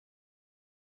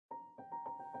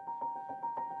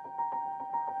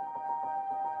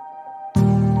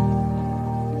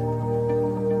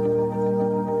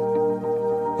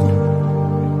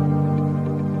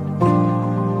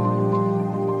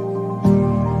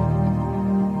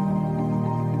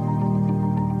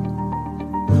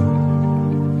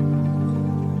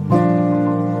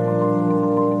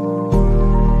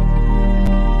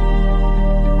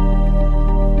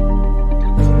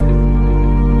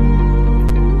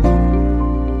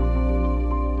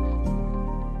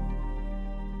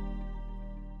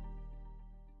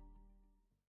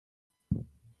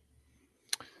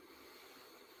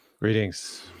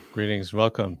Greetings.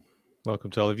 Welcome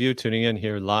to all of you tuning in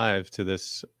here live to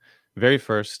this very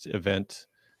first event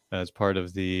as part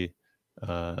of the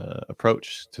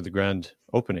approach to the grand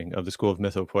opening of the School of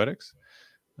Mythopoetics.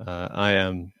 I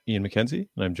am Ian McKenzie,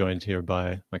 and I'm joined here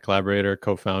by my collaborator,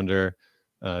 co-founder,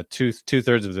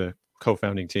 two-thirds of the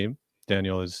co-founding team.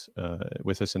 Daniel is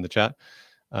with us in the chat,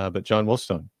 but John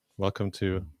Wolfstone, welcome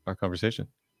to our conversation.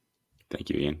 Thank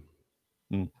you,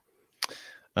 Ian.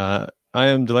 I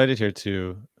am delighted here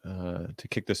to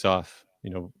kick this off,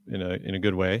 in a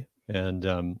good way. And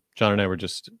John and I were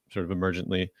just sort of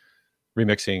emergently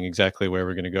remixing exactly where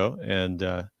we're going to go, and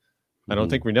I don't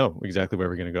think we know exactly where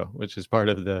we're going to go, which is part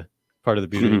of the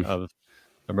beauty of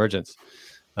emergence.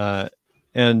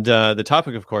 And the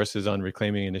topic, of course, is on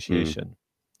reclaiming initiation,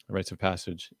 rites of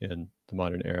passage in the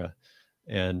modern era.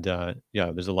 And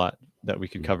there's a lot that we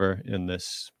could cover in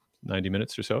this 90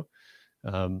 minutes or so.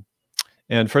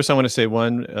 And first, I want to say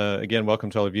again, welcome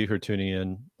to all of you who are tuning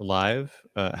in live.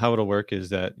 How it'll work is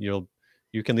that you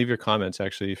can leave your comments,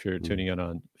 actually, if you're tuning in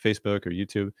on Facebook or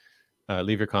YouTube.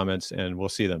 Leave your comments, and we'll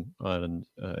see them on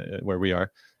where we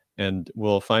are. And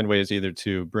we'll find ways either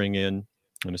to bring in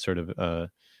a sort of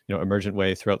emergent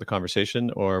way throughout the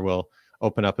conversation, or we'll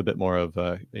open up a bit more of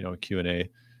a Q&A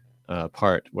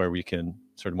part where we can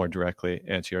sort of more directly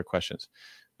answer your questions.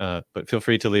 But feel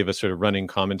free to leave a sort of running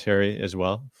commentary as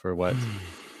well for what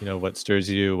stirs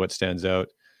you, what stands out,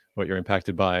 what you're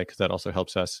impacted by, because that also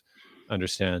helps us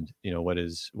understand what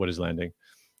is landing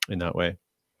in that way.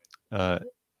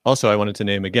 Also, I wanted to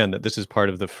name again that this is part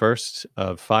of the first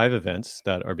of 5 events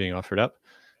that are being offered up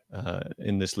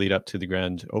in this lead up to the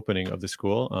grand opening of the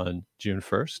school on June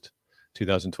 1st,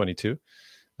 2022.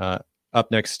 Up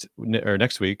next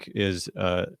week is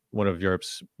one of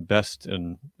Europe's best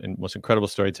and most incredible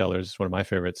storytellers, one of my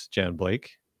favorites, Jan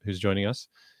Blake, who's joining us.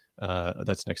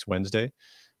 That's next Wednesday,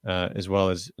 as well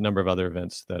as a number of other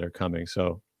events that are coming.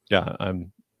 So yeah,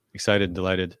 I'm excited and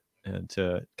delighted, and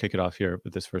to kick it off here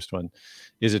with this first one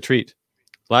is a treat.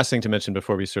 Last thing to mention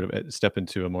before we sort of step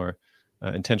into a more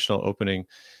intentional opening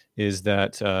is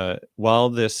that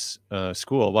while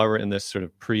we're in this sort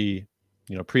of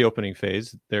pre-opening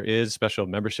phase, there is special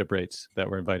membership rates that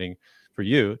we're inviting for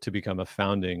you to become a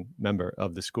founding member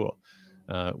of the school,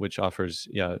 which offers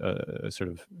a sort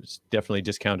of definitely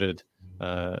discounted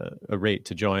a rate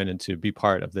to join and to be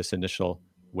part of this initial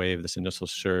wave, this initial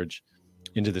surge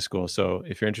into the school. So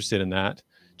if you're interested in that,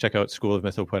 check out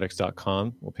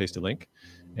schoolofmythopoetics.com. We'll paste a link,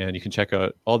 and you can check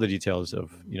out all the details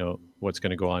of what's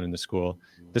going to go on in the school.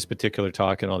 This particular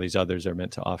talk and all these others are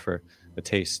meant to offer a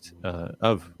taste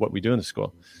of what we do in the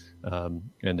school.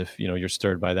 And if you're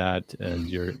stirred by that and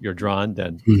you're drawn,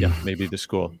 then maybe the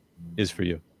school is for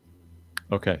you.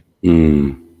 Okay.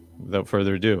 Without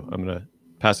further ado, I'm going to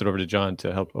pass it over to John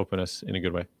to help open us in a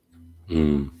good way.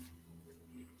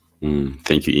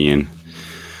 Thank you, Ian.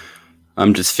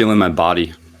 I'm just feeling my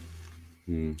body,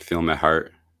 feeling my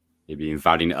heart, maybe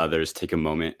inviting others, take a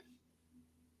moment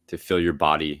to feel your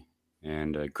body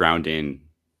and ground in,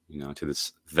 to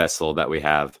this vessel that we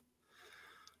have.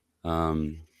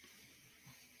 And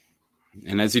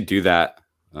as you do that,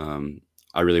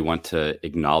 I really want to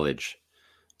acknowledge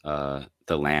the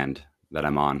land that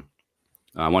I'm on.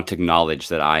 I want to acknowledge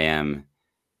that I am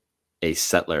a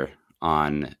settler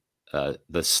on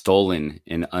the stolen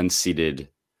and unceded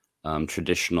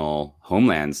traditional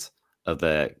homelands of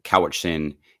the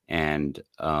Cowichan and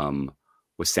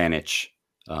Wasanich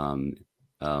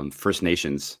First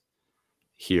Nations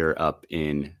here up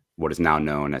in what is now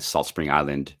known as Salt Spring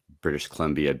Island, British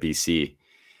Columbia, BC.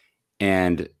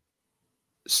 And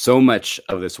so much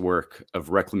of this work of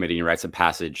reclamating rites of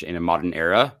passage in a modern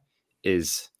era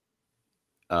is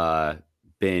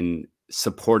been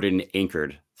supported and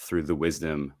anchored through the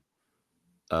wisdom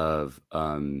of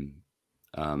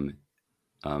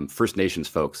First Nations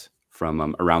folks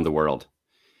from around the world.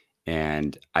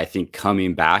 And I think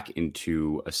coming back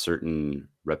into a certain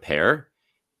repair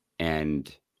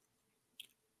and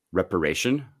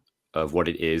reparation of what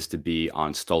it is to be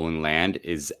on stolen land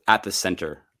is at the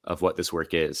center of what this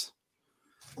work is.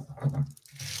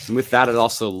 And with that, I'd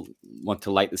also want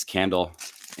to light this candle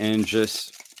and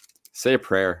just say a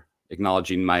prayer,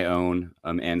 acknowledging my own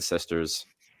ancestors,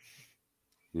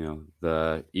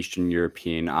 the Eastern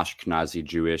European, Ashkenazi,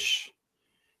 Jewish,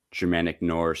 Germanic,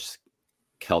 Norse,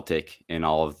 Celtic, and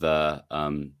all of the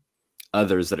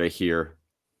others that are here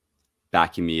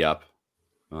backing me up,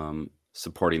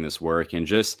 supporting this work, and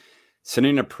just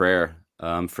sending a prayer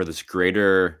for this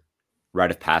greater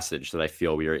rite of passage that I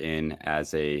feel we are in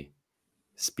as a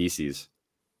species,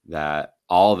 that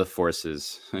all the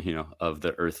forces, of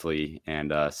the earthly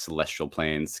and celestial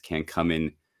planes can come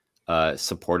in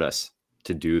support us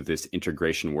to do this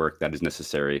integration work that is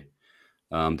necessary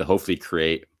to hopefully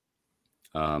create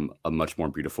a much more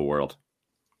beautiful world.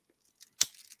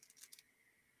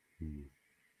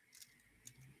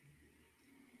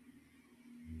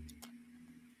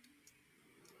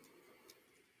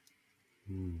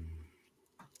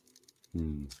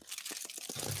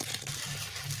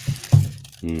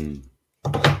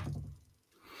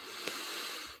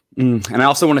 And I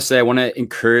also want to say, I want to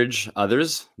encourage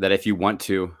others that if you want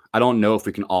to, I don't know if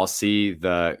we can all see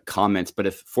the comments, but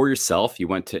if for yourself, you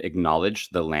want to acknowledge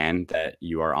the land that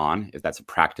you are on, if that's a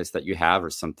practice that you have or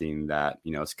something that,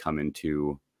 has come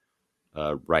into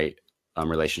right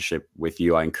relationship with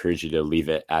you, I encourage you to leave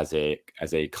it as a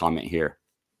comment here.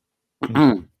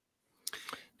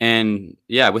 And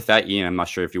yeah, with that, Ian, I'm not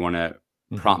sure if you want to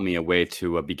prompt me a way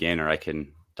to begin, or I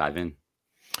can dive in.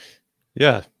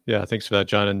 Yeah. Thanks for that,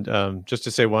 John. And just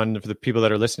to say one, for the people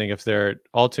that are listening, if they're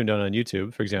all tuned in on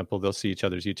YouTube, for example, they'll see each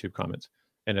other's YouTube comments.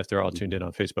 And if they're all tuned in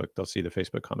on Facebook, they'll see the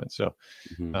Facebook comments. So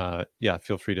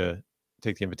feel free to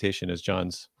take the invitation as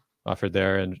John's offered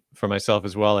there. And for myself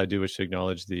as well, I do wish to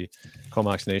acknowledge the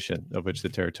Comox Nation, of which the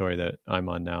territory that I'm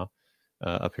on now,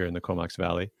 up here in the Comox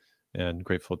Valley, and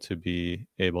grateful to be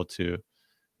able to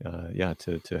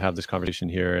have this conversation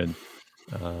here, and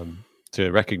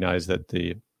to recognize that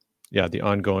the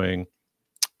ongoing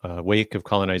wake of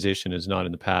colonization is not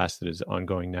in the past; it is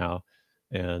ongoing now,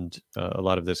 and a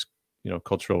lot of this,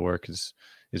 cultural work is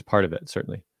part of it,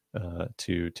 certainly,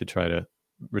 to try to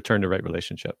return to right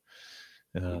relationship.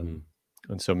 And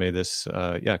so may this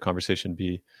conversation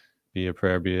be a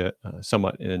prayer, be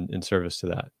somewhat in service to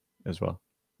that as well.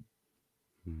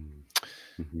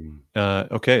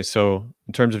 Okay, so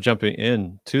in terms of jumping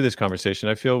into this conversation,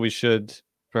 I feel we should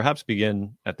perhaps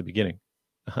begin at the beginning,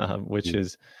 which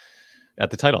is at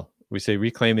the title. We say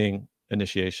reclaiming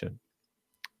initiation.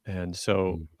 And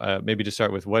so maybe to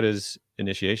start with, what is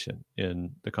initiation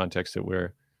in the context that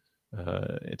we're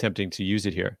attempting to use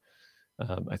it here?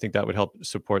 I think that would help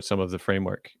support some of the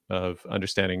framework of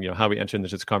understanding, how we enter into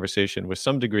this conversation with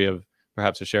some degree of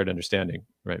perhaps a shared understanding,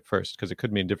 right? First, because it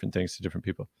could mean different things to different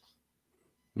people.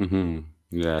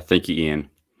 Yeah, thank you, Ian.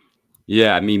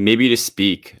 Yeah, I mean, maybe to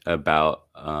speak about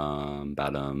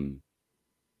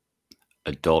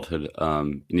adulthood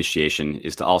initiation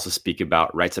is to also speak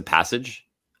about rites of passage,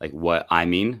 like what I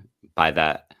mean by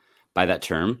that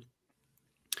term.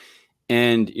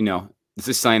 And this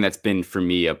is something that's been for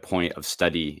me a point of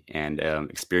study and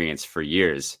experience for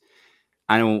years.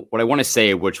 And what I want to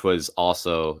say, which was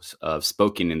also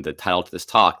spoken in the title to this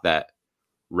talk, that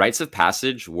rites of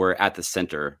passage were at the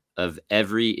center of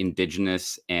every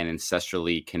indigenous and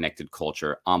ancestrally connected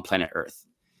culture on planet Earth.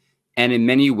 And in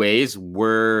many ways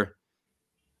were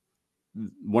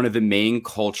one of the main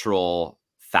cultural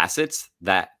facets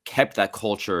that kept that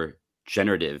culture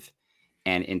generative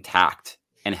and intact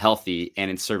and healthy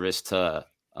and in service to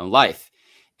life.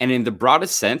 And in the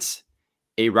broadest sense,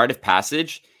 a rite of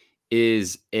passage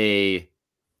is a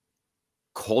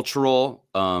cultural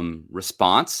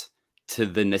response to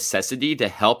the necessity to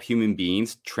help human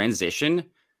beings transition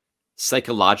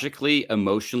psychologically,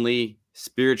 emotionally,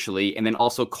 spiritually, and then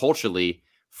also culturally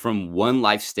from one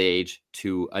life stage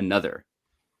to another.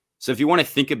 So if you want to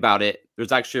think about it,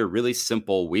 there's actually a really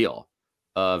simple wheel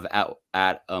of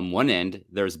at one end,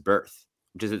 there's birth,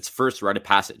 which is its first rite of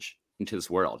passage into this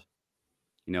world.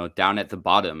 Down at the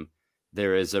bottom,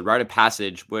 there is a rite of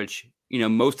passage, which,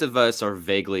 most of us are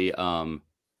vaguely,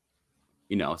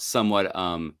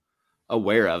 somewhat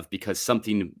aware of, because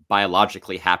something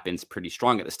biologically happens pretty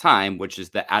strong at this time, which is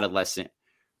the adolescent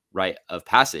rite of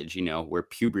passage, where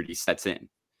puberty sets in,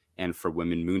 and for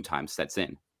women, moon time sets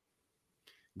in.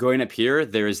 Going up here,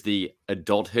 there is the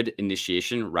adulthood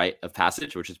initiation rite of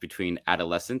passage, which is between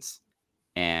adolescence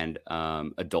and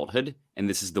adulthood. And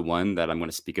this is the one that I'm going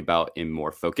to speak about in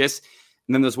more focus.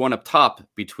 And then there's one up top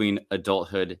between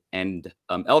adulthood and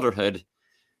elderhood,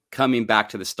 coming back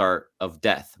to the start of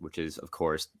death, which is, of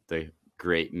course, the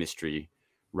great mystery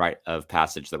rite of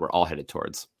passage that we're all headed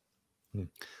towards.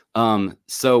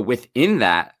 So within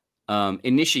that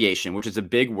initiation, which is a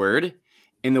big word,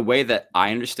 in the way that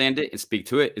I understand it and speak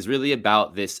to it, is really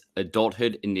about this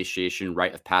adulthood initiation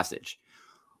rite of passage,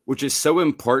 which is so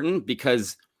important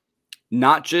because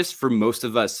not just for most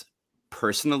of us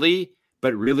personally,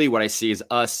 but really what I see is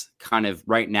us kind of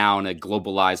right now in a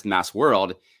globalized mass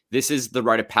world. This is the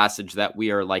rite of passage that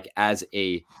we are, like, as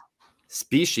a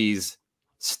species,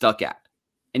 stuck at.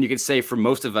 And you could say for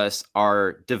most of us,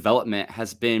 our development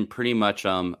has been pretty much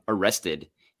arrested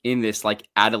in this, like,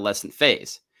 adolescent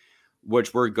phase,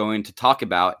 which we're going to talk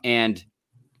about. And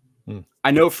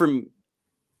I know from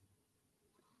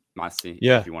Masi, if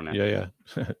Yeah, you want to. yeah,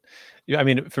 yeah. Yeah, I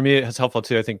mean, for me, it's helpful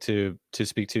too, I think, to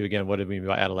speak to, again, what do we mean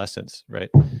by adolescence, right?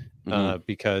 Mm-hmm.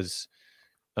 Because,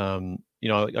 I'll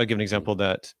give an example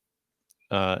that,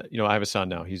 I have a son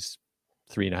now. He's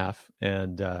 3.5,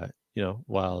 and,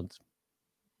 wild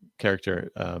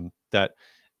character, that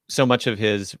so much of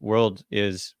his world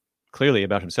is clearly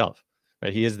about himself,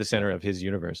 right? He is the Yeah. center of his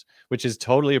universe, which is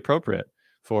totally appropriate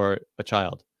for a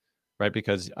child, right?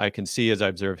 Because I can see as I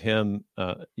observe him,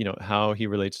 how he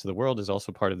relates to the world is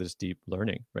also part of this deep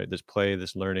learning, right? This play,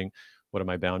 this learning. What are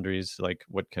my boundaries? Like,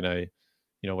 what can I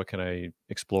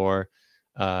explore?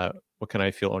 What can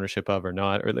I feel ownership of or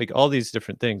not? Or like all these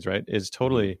different things, right? Is Mm-hmm.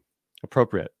 totally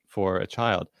appropriate for a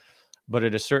child. But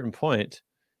at a certain point,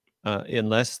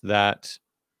 unless that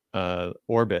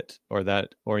orbit or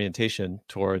that orientation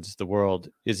towards the world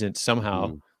isn't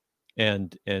somehow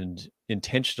Mm-hmm. and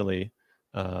intentionally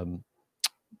um,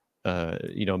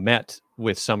 met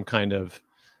with some kind of,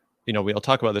 we'll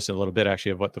talk about this in a little bit,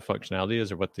 actually, of what the functionality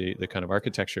is or what the kind of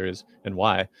architecture is and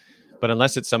why. But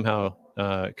unless it's somehow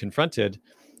confronted,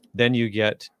 then you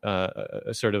get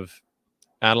a sort of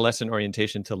adolescent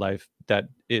orientation to life that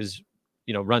is,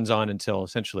 runs on until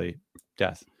essentially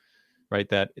death, right?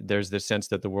 That there's this sense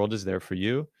that the world is there for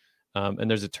you. And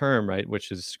there's a term, right, which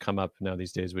has come up now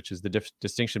these days, which is the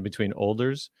distinction between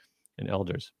olders and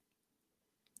elders,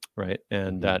 right?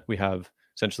 And Mm-hmm. that we have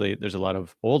essentially, there's a lot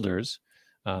of olders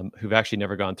who've actually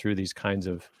never gone through these kinds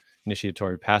of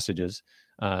initiatory passages,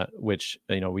 which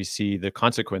we see the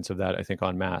consequence of that, I think,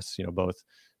 en masse. Both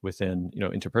within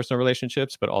interpersonal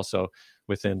relationships, but also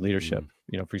within Mm-hmm. leadership.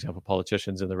 For example,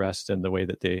 politicians and the rest, and the way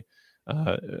that they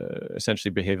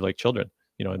essentially behave like children.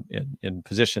 In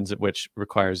positions at which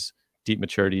requires deep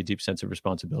maturity, deep sense of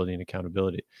responsibility and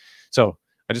accountability. So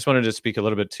I just wanted to speak a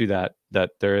little bit to that.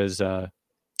 That there is a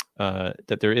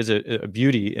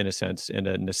beauty, in a sense, and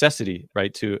a necessity,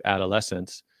 right, to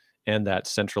adolescence and that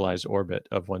centralized orbit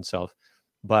of oneself.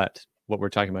 But what we're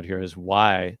talking about here is,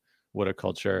 why would a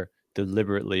culture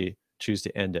deliberately choose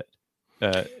to end it?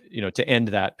 To end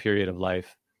that period of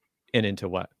life and into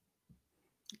what?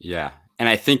 Yeah. And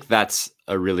I think that's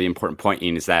a really important point,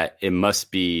 Ian, is that it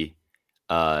must be,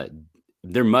 uh,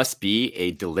 there must be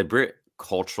a deliberate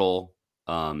cultural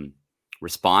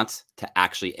response to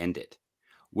actually end it,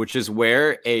 which is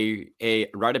where a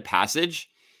rite of passage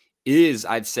is,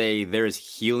 I'd say there is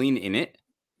healing in it.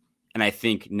 And I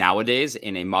think nowadays,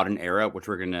 in a modern era, which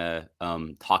we're going to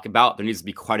talk about, there needs to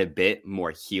be quite a bit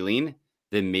more healing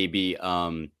than maybe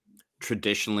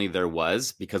traditionally there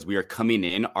was, because we are coming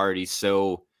in already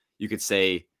so, you could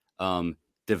say, um,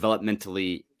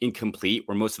 developmentally incomplete,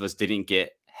 where most of us didn't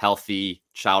get healthy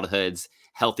childhoods,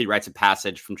 healthy rites of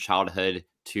passage from childhood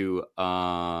to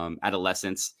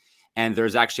adolescence. And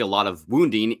there's actually a lot of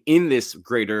wounding in this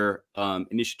greater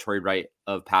initiatory rite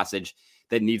of passage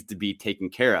that needs to be taken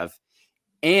care of.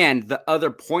 And the other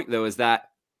point, though, is that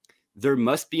there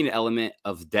must be an element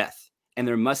of death, and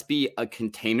there must be a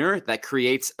container that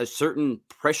creates a certain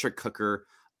pressure cooker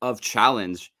of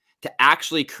challenge to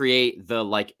actually create the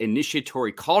like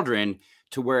initiatory cauldron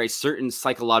to where a certain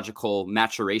psychological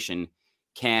maturation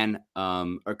can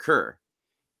occur.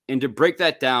 And to break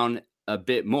that down a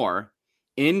bit more,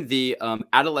 in the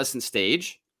adolescent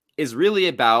stage is really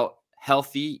about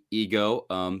healthy ego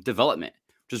development,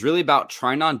 which is really about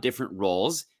trying on different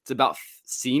roles. It's about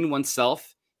seeing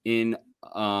oneself in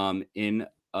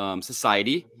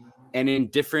society and in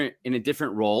different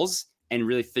roles, and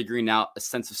really figuring out a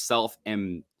sense of self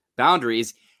and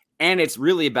boundaries. And it's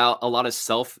really about a lot of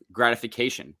self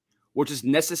gratification, which is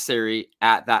necessary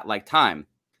at that like time.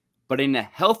 But in a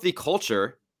healthy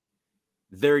culture,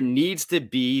 there needs to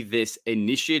be this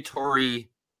initiatory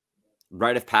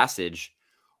rite of passage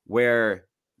where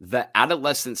the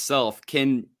adolescent self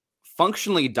can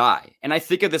functionally die. And I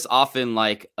think of this often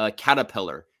like a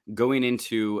caterpillar going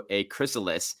into a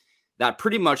chrysalis that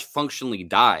pretty much functionally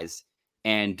dies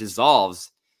and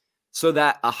dissolves, so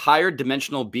that a higher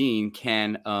dimensional being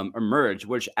can emerge,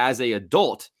 which as a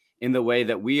adult, in the way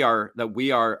that we are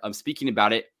speaking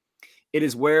about it, it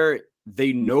is where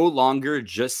they no longer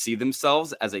just see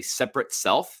themselves as a separate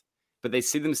self, but they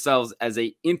see themselves as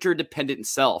a interdependent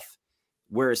self,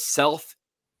 where self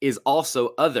is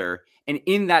also other. And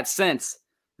in that sense,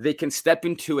 they can step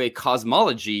into a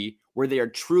cosmology where they are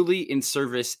truly in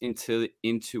service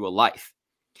into a life.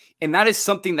 And that is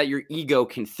something that your ego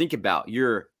can think about.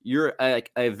 You're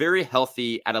a very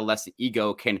healthy adolescent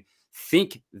ego can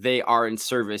think they are in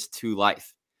service to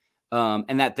life,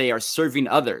 and that they are serving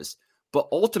others. But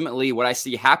ultimately, what I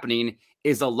see happening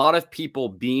is a lot of people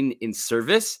being in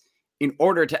service in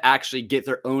order to actually get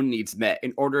their own needs met,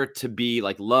 in order to be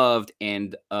like loved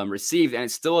and received. And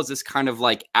it still is this kind of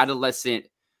like adolescent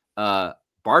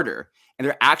barter. And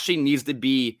there actually needs to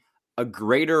be a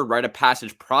greater rite of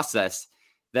passage process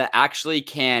that actually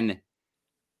can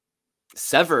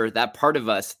sever that part of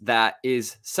us that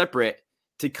is separate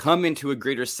to come into a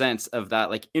greater sense of that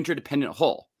like interdependent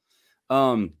whole.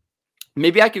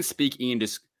 Maybe I can speak, Ian,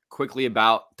 just quickly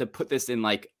about to put this in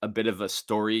like a bit of a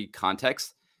story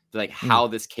context, like how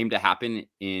this came to happen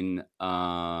in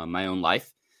my own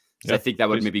life. So I think that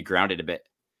would maybe ground it a bit.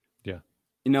 Yeah.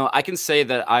 I can say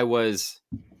that I was,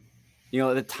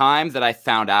 at the time that I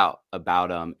found out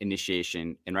about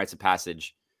initiation and rites of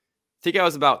passage, I think I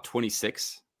was about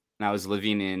 26 and I was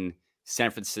living in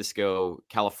San Francisco,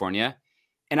 California.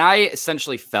 And I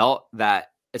essentially felt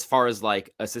that as far as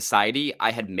like a society,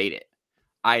 I had made it.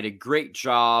 I had a great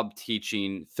job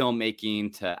teaching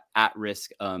filmmaking to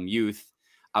at-risk youth.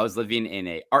 I was living in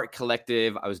an art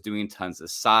collective. I was doing tons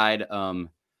of side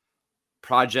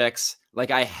projects. Like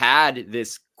I had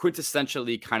this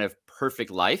quintessentially kind of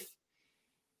perfect life.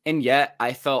 And yet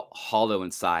I felt hollow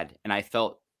inside. And I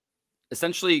felt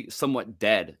essentially somewhat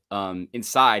dead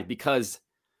inside because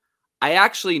I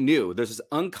actually knew there's this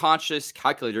unconscious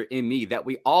calculator in me that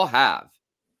we all have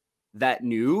that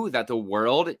knew that the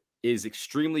world is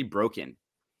extremely broken.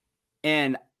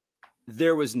 And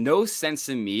there was no sense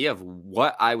in me of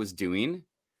what I was doing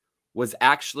was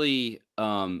actually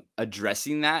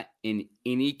addressing that in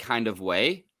any kind of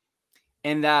way.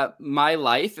 And that my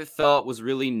life, it felt, was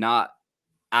really not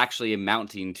actually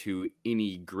amounting to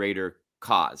any greater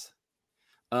cause.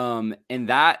 And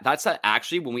that's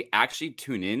actually, when we actually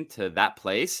tune into that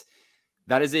place,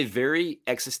 that is a very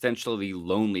existentially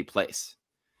lonely place.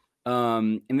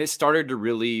 And this started to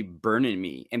really burn in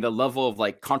me, and the level of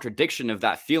like contradiction of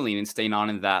that feeling and staying on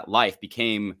in that life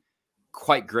became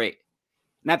quite great.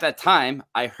 And at that time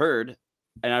I heard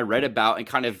and I read about, and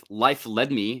kind of life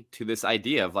led me to this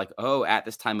idea of like, oh, at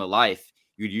this time of life,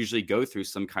 you'd usually go through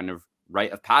some kind of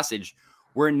rite of passage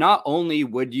where not only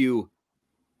would you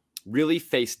really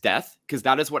face death, because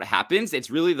that is what happens. It's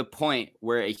really the point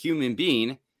where a human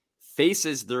being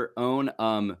faces their own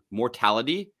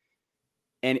mortality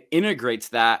and integrates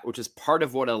that, which is part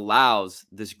of what allows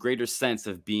this greater sense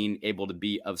of being able to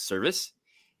be of service.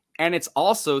 And it's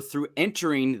also through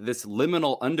entering this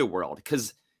liminal underworld,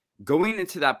 because going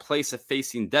into that place of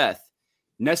facing death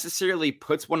necessarily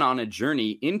puts one on a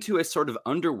journey into a sort of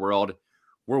underworld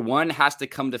where one has to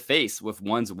come to face with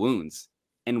one's wounds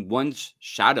and one's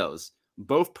shadows,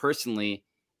 both personally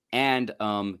and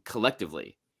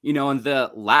collectively. And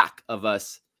the lack of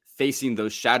us facing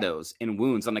those shadows and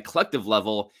wounds on a collective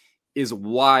level is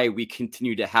why we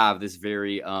continue to have this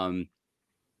very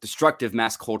destructive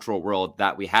mass cultural world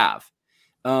that we have.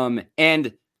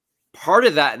 And part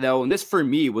of that, though, and this for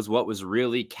me was what was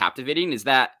really captivating, is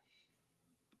that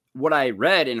what I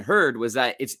read and heard was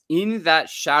that it's in that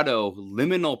shadow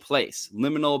liminal place,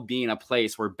 liminal being a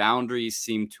place where boundaries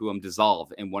seem to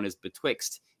dissolve and one is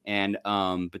betwixt and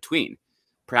between.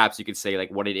 Perhaps you could say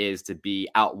like what it is to be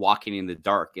out walking in the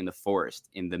dark in the forest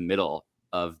in the middle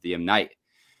of the night,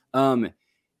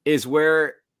 is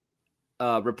where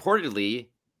reportedly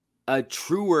a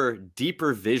truer,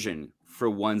 deeper vision for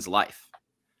one's life.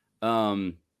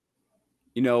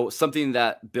 Something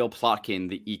that Bill Plotkin,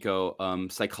 the eco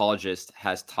psychologist,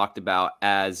 has talked about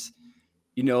as,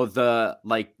 the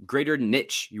like greater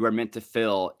niche you are meant to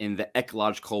fill in the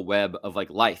ecological web of like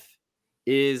life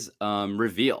is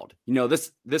revealed.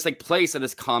 This like place that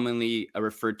is commonly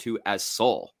referred to as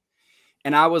soul.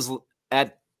 And I was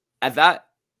at that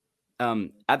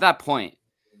point,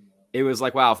 it was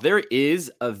like, wow, if there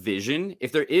is a vision,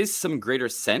 if there is some greater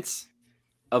sense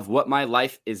of what my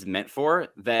life is meant for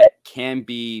that can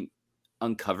be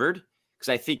uncovered, because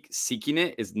I think seeking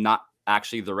it is not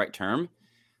actually the right term.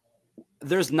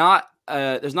 There's not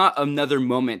another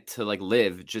moment to like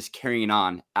live just carrying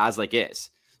on as like is.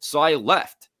 So I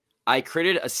left. I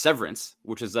created a severance,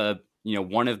 which is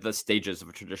one of the stages of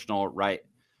a traditional rite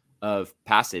of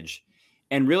passage,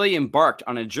 and really embarked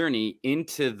on a journey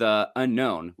into the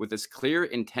unknown with this clear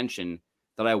intention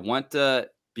that I want to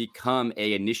become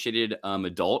a initiated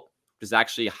adult, which is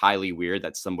actually highly weird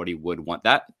that somebody would want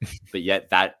that,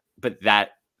 but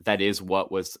that is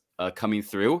what was coming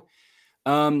through.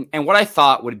 And what I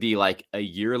thought would be like a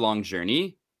year-long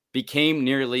journey became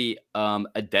nearly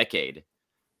a decade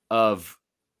of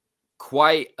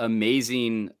quite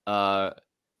amazing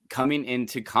coming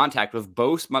into contact with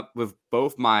both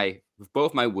my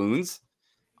wounds,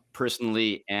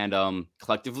 personally and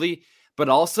collectively, but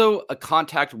also a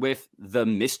contact with the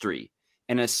mystery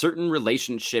and a certain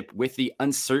relationship with the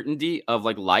uncertainty of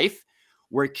like life,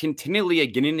 where continually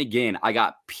again and again I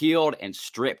got peeled and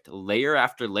stripped layer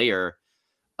after layer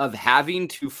of having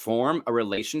to form a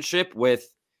relationship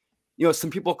with, some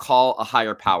people call a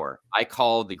higher power. I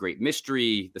call the great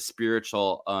mystery, the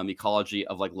spiritual ecology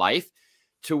of like life,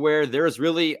 to where there's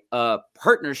really a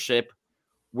partnership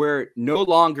where no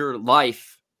longer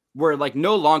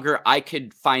I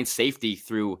could find safety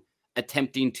through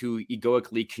attempting to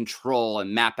egoically control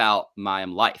and map out my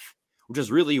life, which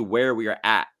is really where we are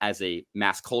at as a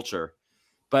mass culture.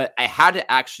 But I had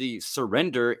to actually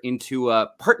surrender into a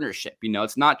partnership.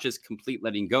 It's not just complete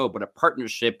letting go, but a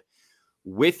partnership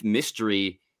with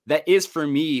mystery that is, for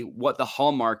me, what the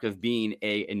hallmark of being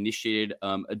a initiated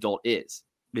adult is.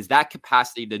 It is that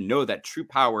capacity to know that true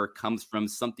power comes from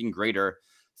something greater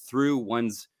through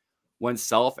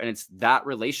oneself. And it's that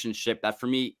relationship that, for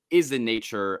me, is the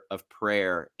nature of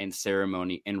prayer and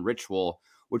ceremony and ritual,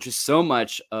 which is so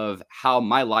much of how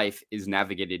my life is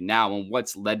navigated now and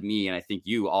what's led me, and I think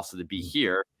you also, to be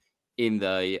here in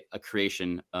the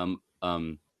creation of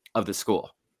the school.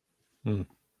 Mm.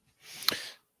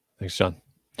 Thanks, John.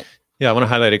 Yeah, I want to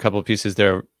highlight a couple of pieces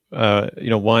there.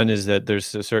 One is that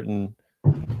there's a certain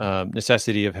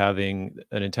necessity of having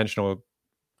an intentional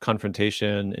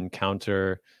confrontation,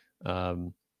 encounter,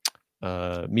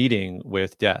 meeting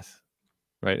with death,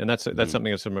 right? And that's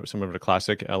something that's some of a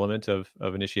classic element of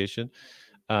initiation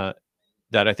that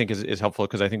I think is helpful,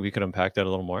 because I think we could unpack that a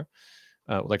little more.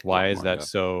 Why is that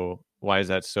so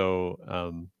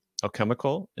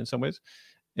alchemical in some ways?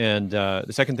 And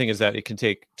the second thing is that it can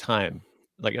take time,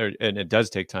 and it does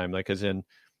take time, as in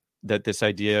that this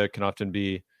idea can often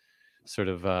be sort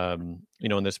of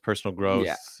in this personal growth,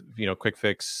 quick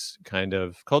fix kind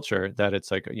of culture, that it's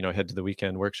head to the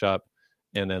weekend workshop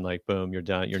and then boom, you're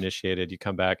done, you're initiated, you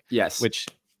come back. Yes. Which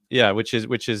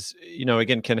is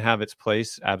again, can have its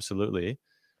place, absolutely.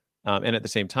 And at the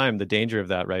same time, the danger of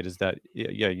that, right, is that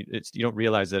you don't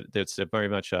realize that it's very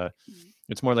much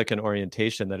it's more like an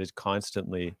orientation that is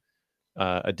constantly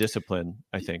a discipline,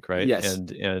 I think, right? Yes.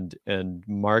 And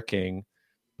marking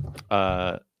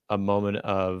a moment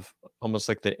of almost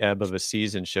like the ebb of a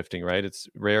season shifting, right? It's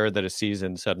rare that a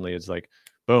season suddenly is like,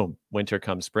 boom, winter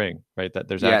comes spring, right? That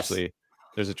there's actually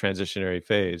there's a transitionary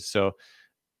phase. So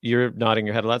you're nodding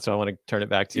your head a lot, so I want to turn it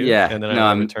back to you. Yeah. And then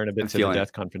I want to turn a bit to the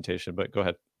death confrontation, but go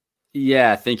ahead.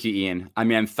 Yeah, thank you, Ian. I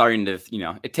mean, I'm starting to,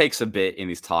 it takes a bit in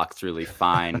these talks to really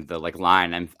find the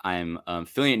line. I'm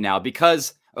feeling it now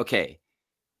because, okay,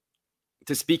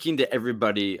 to speaking to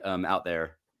everybody out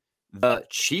there, the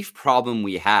chief problem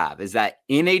we have is that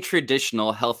in a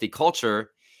traditional healthy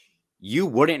culture, you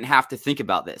wouldn't have to think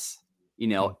about this.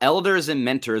 Elders and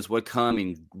mentors would come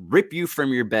and rip you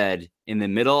from your bed in the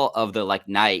middle of the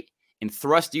night and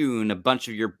thrust you and a bunch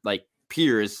of your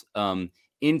peers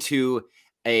into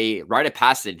a rite of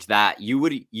passage that you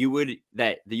would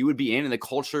be in, and the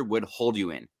culture would hold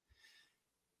you in.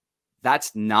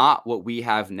 That's not what we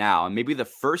have now. And maybe the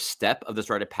first step of this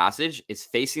rite of passage is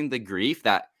facing the grief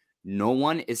that no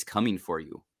one is coming for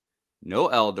you. No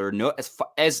elder, as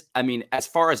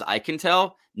far as I can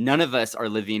tell, none of us are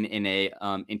living in a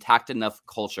intact enough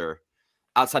culture,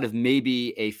 outside of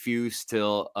maybe a few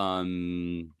still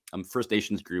First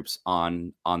Nations groups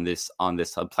on this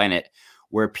planet,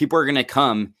 where people are going to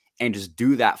come and just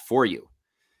do that for you.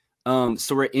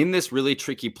 So we're in this really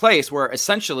tricky place where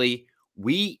essentially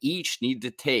we each need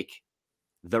to take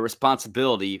the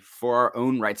responsibility for our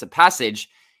own rites of passage.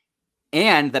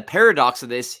 And the paradox of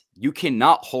this, you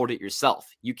cannot hold it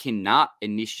yourself. You cannot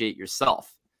initiate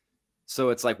yourself.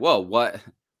 So it's like, whoa, what?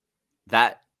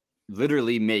 That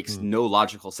literally makes no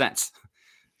logical sense.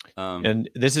 And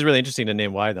this is really interesting to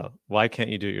name why, though. Why can't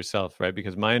you do it yourself, right?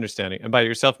 Because my understanding, and by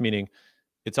yourself meaning,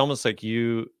 it's almost like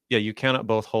you cannot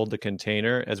both hold the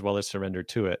container as well as surrender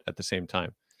to it at the same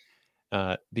time.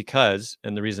 Because,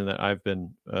 and the reason that I've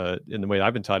been, in the way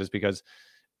I've been taught, is because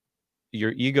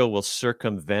your ego will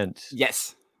circumvent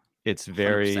its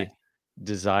very 100%.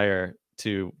 Desire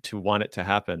to want it to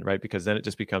happen, right? Because then it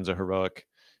just becomes a heroic,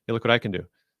 hey, look what I can do,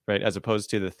 right? As opposed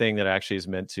to the thing that actually is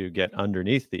meant to get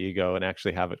underneath the ego and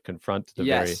actually have it confront the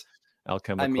very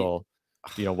alchemical,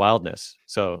 wildness.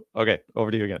 So, okay,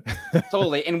 over to you again.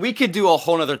 Totally. And we could do a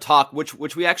whole nother talk,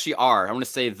 which we actually are. I want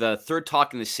to say the third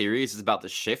talk in the series is about the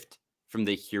shift from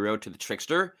the hero to the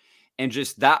trickster. And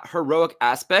just that heroic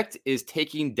aspect is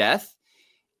taking death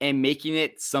and making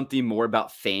it something more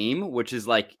about fame, which is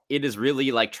it is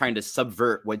really trying to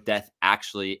subvert what death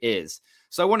actually is.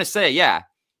 So I want to say,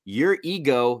 your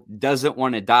ego doesn't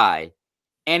want to die.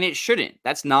 And it shouldn't.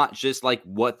 That's not just like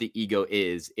what the ego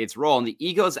is, its role. And the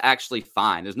ego is actually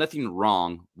fine. There's nothing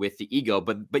wrong with the ego,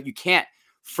 but you can't,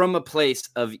 from a place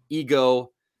of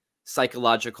ego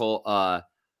psychological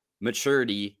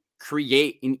maturity,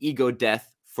 create an ego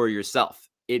death for yourself.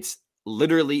 It's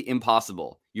literally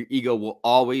impossible. Your ego will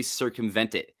always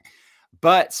circumvent it.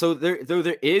 But so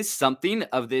there is something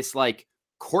of this like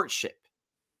courtship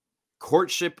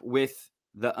with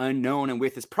the unknown and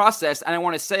with this process. And I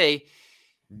want to say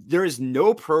there is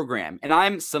no program, and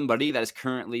I'm somebody that is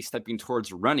currently stepping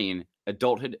towards running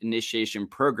adulthood initiation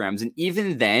programs. And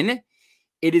even then,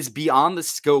 it is beyond the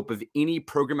scope of any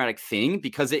programmatic thing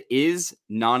because it is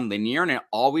nonlinear and it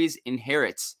always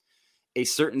inherits a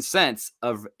certain sense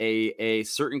of a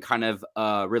certain kind of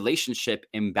relationship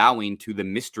and bowing to the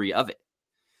mystery of it.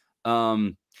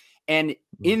 And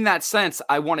in that sense,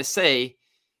 I want to say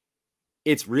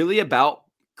it's really about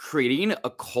creating a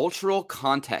cultural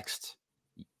context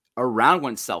around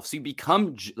oneself. So you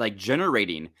become like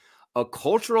generating a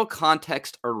cultural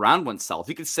context around oneself.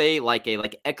 You could say like a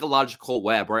ecological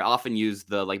web, where I often use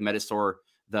the like metaphor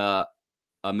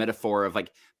of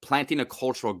like planting a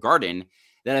cultural garden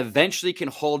that eventually can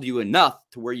hold you enough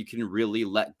to where you can really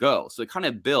let go. So it kind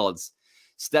of builds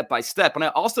step by step. And I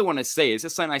also want to say, this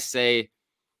is something I say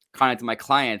kind of to my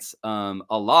clients a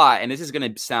lot, and this is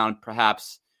going to sound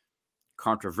perhaps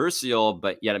controversial,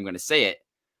 but yet I'm going to say it.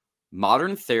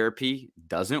 Modern therapy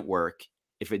doesn't work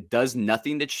if it does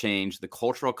nothing to change the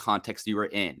cultural context you are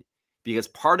in, because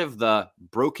part of the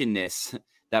brokenness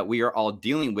that we are all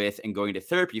dealing with and going to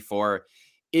therapy for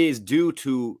is due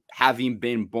to having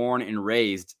been born and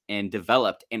raised and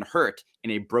developed and hurt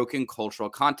in a broken cultural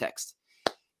context.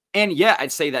 And yeah,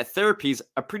 I'd say that therapy is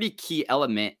a pretty key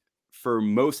element for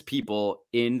most people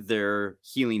in their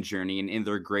healing journey and in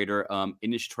their greater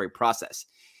initiatory process.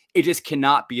 It just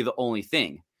cannot be the only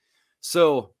thing.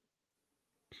 So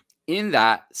in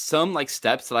that, some like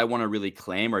steps that I want to really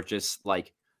claim are just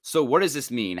like, so what does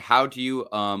this mean? How do you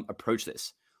approach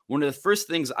this? One of the first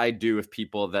things I do with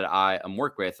people that I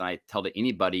work with, and I tell to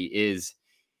anybody, is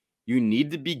you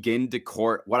need to begin to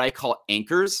court what I call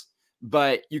anchors,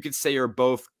 but you could say are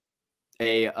both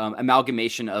a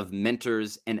amalgamation of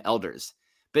mentors and elders.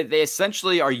 But they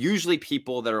essentially are usually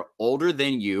people that are older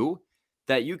than you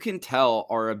that you can tell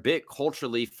are a bit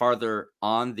culturally farther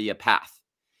on the path.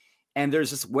 And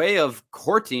there's this way of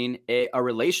courting a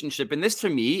relationship. And this, to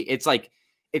me, it's like,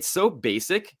 it's so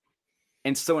basic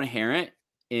and so inherent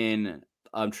in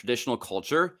traditional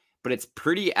culture, but it's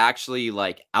pretty actually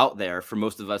like out there for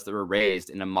most of us that were raised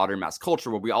in a modern mass culture,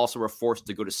 where we also were forced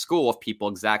to go to school with people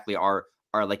exactly our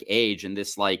like age, and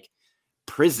this like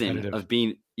prison of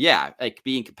being, like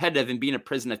being competitive and being a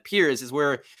prison of peers, is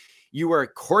where you are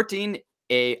courting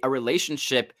a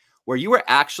relationship where you are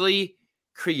actually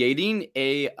creating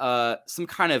a some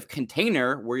kind of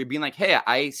container where you're being like, hey,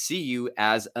 I see you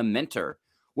as a mentor,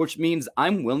 which means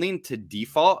I'm willing to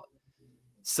default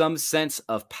some sense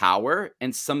of power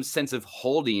and some sense of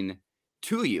holding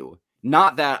to you.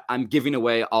 Not that I'm giving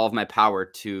away all of my power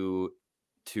to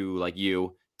like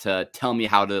you to tell me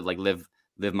how to like live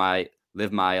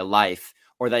my life,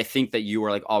 or that I think that you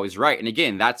are like always right. And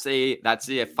again, that's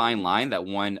a fine line that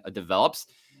one develops,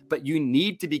 but you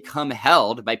need to become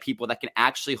held by people that can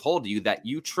actually hold you, that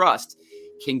you trust,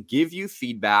 can give you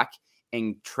feedback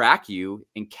and track you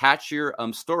and catch your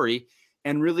story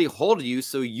and really hold you,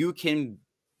 so you can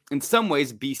in some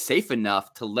ways be safe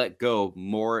enough to let go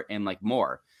more and like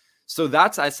more. So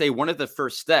that's, I say, one of the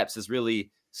first steps is really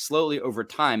slowly over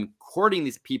time courting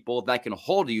these people that can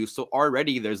hold you. So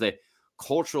already there's a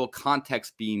cultural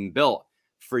context being built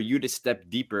for you to step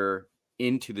deeper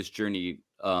into this journey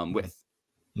with.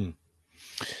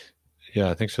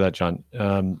 Yeah, thanks for that, John.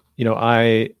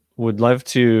 I would love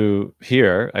to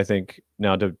hear, I think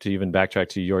now to even backtrack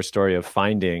to your story of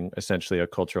finding essentially a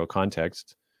cultural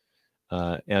context,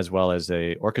 as well as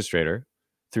a orchestrator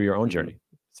through your own journey,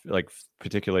 like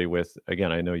particularly with,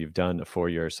 again, I know you've done a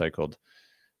 4-year cycled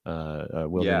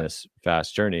wilderness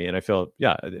fast journey, and I feel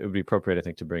it would be appropriate, I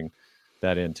think, to bring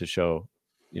that in to show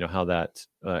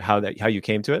how you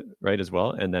came to it, right, as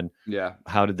well, and then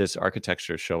how did this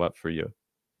architecture show up for you?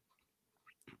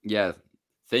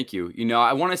 Thank you.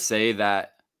 I want to say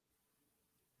that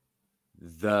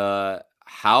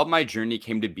how my journey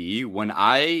came to be, when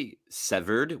I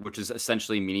severed, which is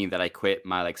essentially meaning that I quit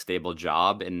my like stable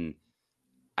job, and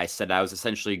I said I was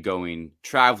essentially going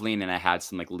traveling, and I had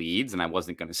some like leads, and I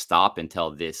wasn't going to stop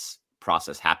until this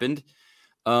process happened.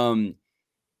 I'm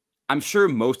sure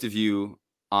most of you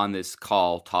on this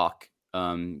call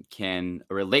can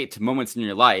relate to moments in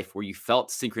your life where you felt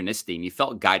synchronicity and you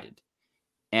felt guided.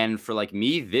 And for like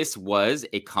me, this was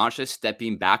a conscious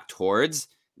stepping back towards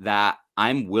that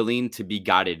I'm willing to be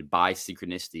guided by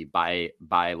synchronicity,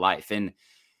 by life. And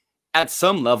at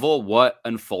some level, what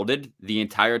unfolded the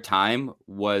entire time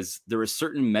was there were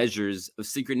certain measures of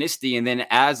synchronicity. And then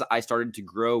as I started to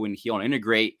grow and heal and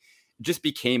integrate, it just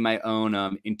became my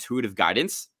own intuitive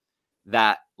guidance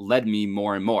that led me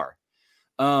more and more.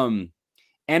 And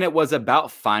it was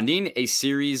about finding a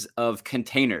series of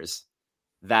containers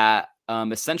that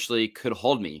essentially could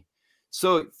hold me.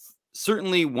 So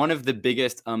certainly one of the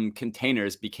biggest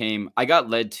containers became, I got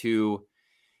led to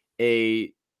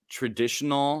a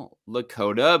traditional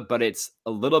Lakota, but it's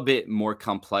a little bit more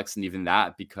complex than even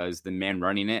that because the man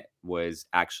running it was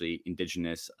actually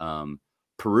indigenous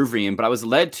Peruvian. But I was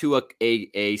led to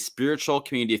a spiritual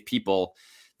community of people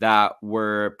that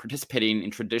were participating in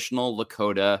traditional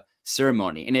Lakota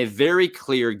ceremony in a very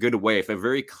clear, good way, with a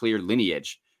very clear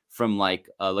lineage from like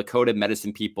Lakota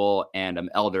medicine people and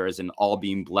elders, and all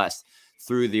being blessed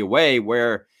through the way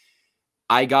where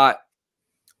I got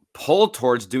pulled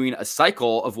towards doing a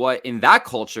cycle of what in that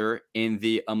culture, in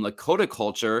the Lakota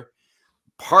culture,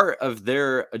 part of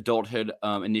their adulthood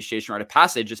initiation rite of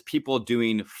passage is people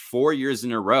doing 4 years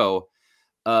in a row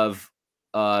of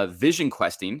vision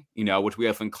questing, which we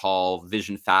often call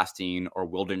vision fasting or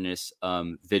wilderness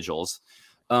vigils,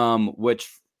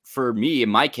 which for me, in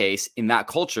my case, in that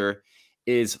culture,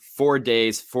 is 4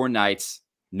 days, 4 nights,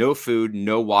 no food,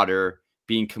 no water,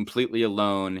 being completely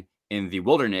alone in the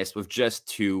wilderness with just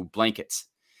 2 blankets.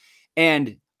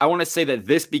 And I want to say that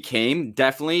this became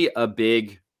definitely a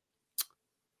big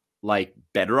like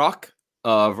bedrock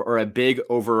or a big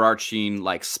overarching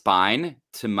like spine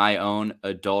to my own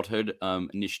adulthood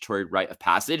initiatory rite of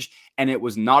passage. And it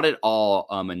was not at all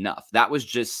enough. That was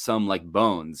just some like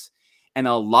bones. And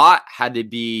a lot had to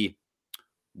be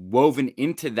woven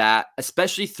into that,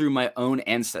 especially through my own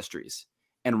ancestries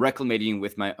and reclamating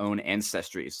with my own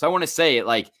ancestries. So I want to say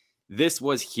like this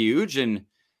was huge, and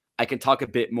I can talk a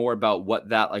bit more about what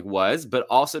that like was, but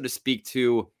also to speak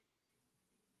to,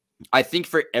 I think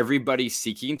for everybody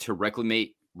seeking to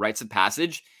reclamate rites of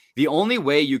passage, the only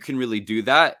way you can really do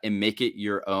that and make it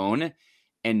your own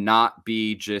and not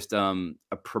be just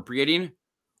appropriating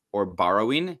or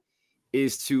borrowing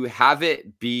is to have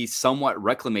it be somewhat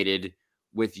reclamated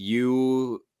with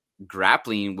you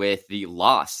grappling with the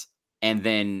loss and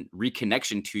then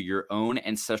reconnection to your own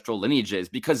ancestral lineages,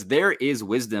 because there is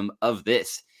wisdom of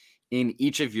this in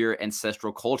each of your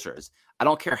ancestral cultures. I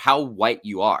don't care how white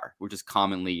you are, which is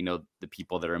commonly, the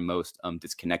people that are most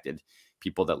disconnected,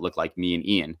 people that look like me and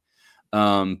Ian,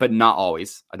 but not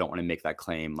always. I don't want to make that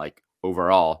claim like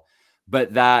overall,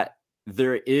 but that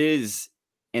there is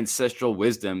ancestral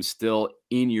wisdom still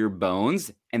in your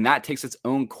bones, and that takes its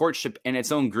own courtship and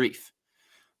its own grief.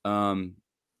 I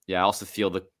also feel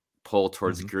the pull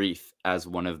towards grief as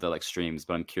one of the like streams,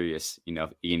 but I'm curious,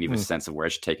 if Ian, you have a sense of where I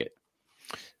should take it.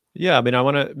 Yeah, I mean, I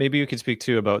want to, maybe you could speak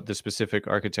too about the specific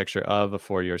architecture of a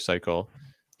 4-year cycle.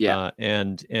 Yeah.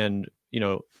 And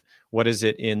what is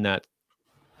it in that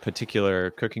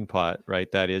particular cooking pot,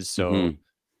 right, that is so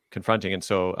confronting and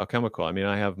so alchemical? I mean,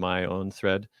 I have my own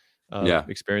thread of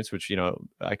experience, which,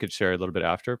 I could share a little bit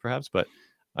after perhaps, but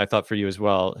I thought for you as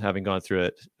well, having gone through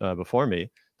it before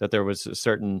me, that there was a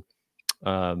certain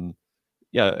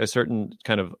a certain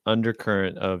kind of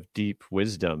undercurrent of deep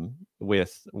wisdom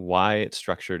with why it's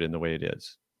structured in the way it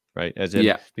is, right? As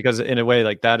in, because in a way,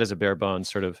 like that is a bare bones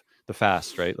sort of the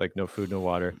fast, right? Like no food, no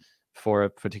water for a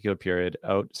particular period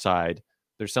outside.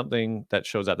 There's something that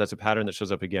shows up. That's a pattern that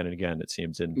shows up again and again, it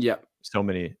seems, in so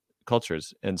many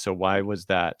cultures. And so why was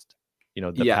that,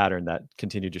 the pattern that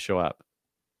continued to show up?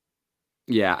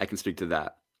 Yeah, I can speak to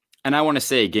that. And I want to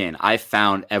say again, I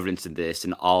found evidence of this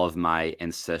in all of my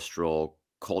ancestral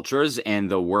cultures, and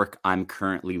the work I'm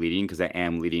currently leading, because I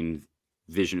am leading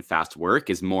vision fast work,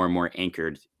 is more and more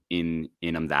anchored in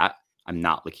that. I'm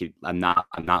not leading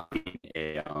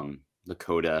a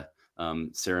Lakota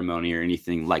ceremony or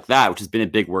anything like that, which has been a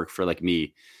big work for like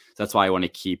me. So that's why I want to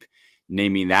keep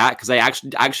naming that, because I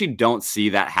actually don't see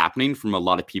that happening from a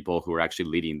lot of people who are actually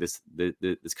leading this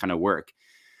kind of work.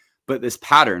 But this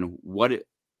pattern, what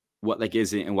like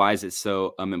is it, and why is it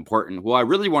so important? Well, I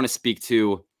really want to speak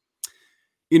to,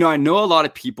 I know a lot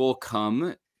of people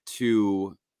come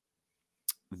to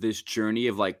this journey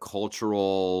of like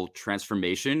cultural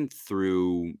transformation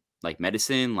through like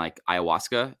medicine, like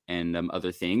ayahuasca and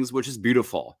other things, which is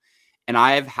beautiful. And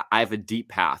I have a deep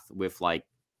path with like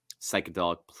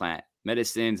psychedelic plant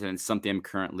medicines, and it's something I'm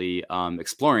currently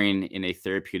exploring in a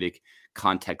therapeutic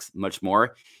context much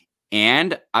more.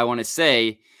 And I want to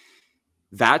say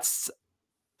that's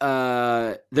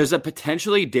there's a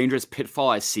potentially dangerous pitfall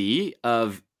I see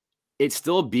of it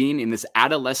still being in this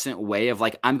adolescent way of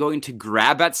like, I'm going to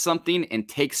grab at something and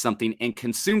take something and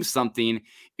consume something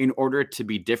in order to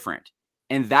be different.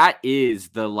 And that is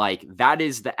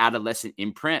the adolescent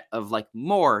imprint of like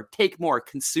more, take more,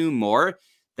 consume more,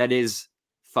 that is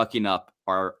fucking up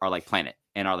our like planet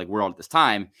and our like world at this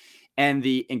time. And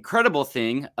the incredible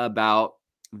thing about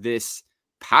this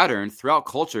pattern throughout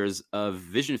cultures of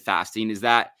vision fasting is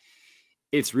that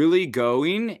it's really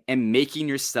going and making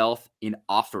yourself an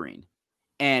offering.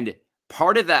 And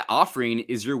part of that offering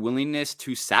is your willingness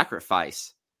to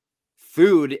sacrifice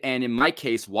food and, in my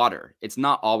case, water. It's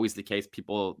not always the case.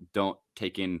 People don't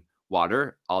take in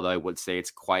water, although I would say it's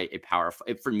quite a powerful,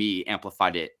 it, for me,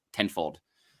 amplified it tenfold,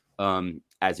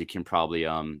 as you can probably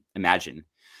imagine.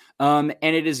 And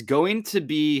it is going to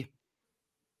be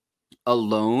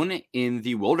alone in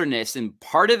the wilderness. And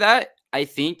part of that, I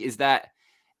think, is that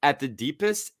at the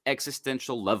deepest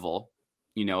existential level,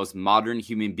 as modern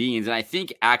human beings, and I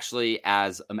think actually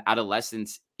as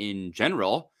adolescents in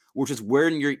general, which is where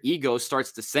your ego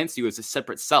starts to sense you as a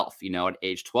separate self, at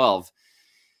age 12,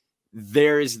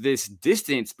 there's this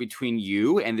distance between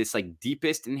you and this like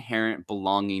deepest inherent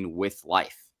belonging with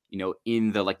life,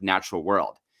 in the like natural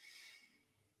world.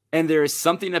 And there is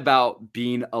something about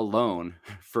being alone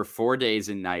for 4 days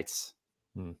and nights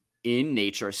in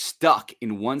nature, stuck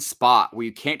in one spot where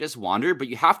you can't just wander, but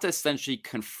you have to essentially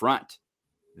confront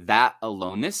that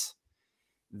aloneness,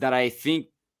 that I think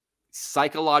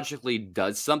psychologically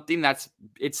does something that's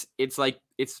it's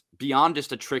beyond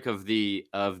just a trick of the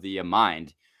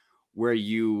mind, where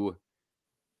you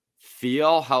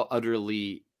feel how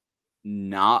utterly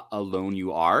not alone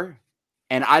you are.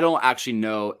 And I don't actually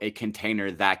know a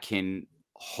container that can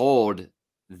hold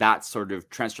that sort of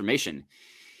transformation.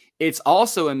 It's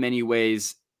also in many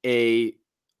ways a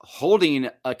holding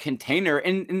a container,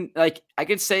 and like I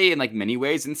could say in like many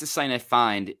ways, and this is something I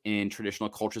find in traditional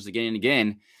cultures again and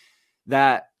again,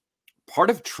 that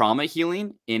part of trauma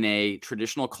healing in a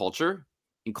traditional culture,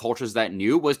 in cultures that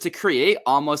knew, was to create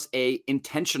almost a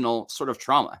intentional sort of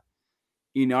trauma.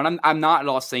 And I'm not at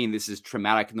all saying this is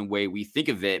traumatic in the way we think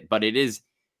of it, but it is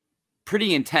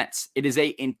pretty intense. It is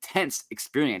a intense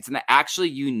experience, and that actually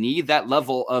you need that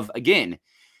level of, again,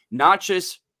 not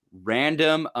just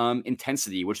random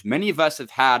intensity, which many of us have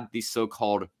had these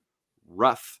so-called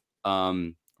rough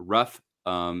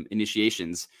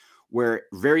initiations where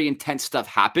very intense stuff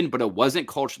happened, but it wasn't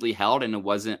culturally held and it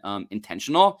wasn't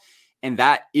intentional. And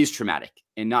that is traumatic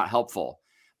and not helpful.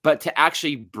 But to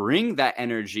actually bring that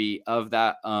energy of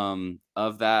that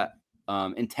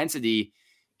intensity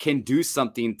can do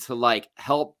something to like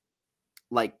help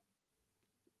like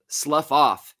slough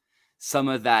off some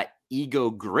of that ego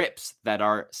grips that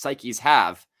our psyches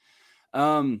have.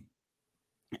 And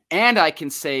I can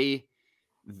say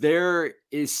there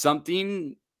is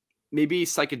something, maybe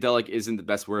psychedelic isn't the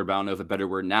best word, but I don't know if a better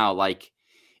word now. Like,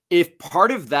 if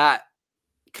part of that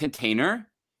container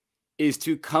is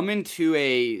to come into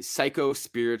a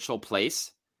psycho-spiritual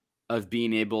place of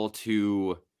being able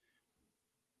to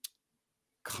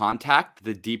contact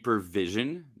the deeper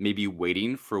vision, maybe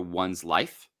waiting for one's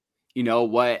life.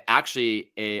 What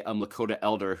actually a Lakota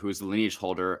elder, who is the lineage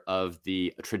holder of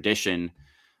the tradition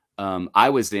I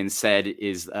was in, said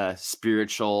is a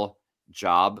spiritual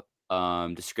job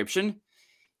description.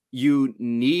 You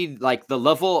need like the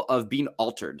level of being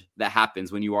altered that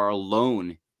happens when you are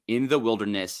alone in the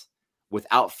wilderness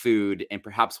without food and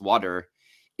perhaps water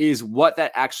is what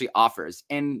that actually offers.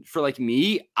 And for like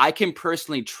me, I can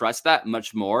personally trust that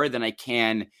much more than I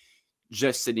can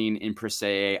just sitting in per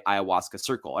se ayahuasca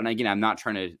circle. And again, I'm not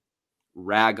trying to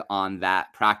rag on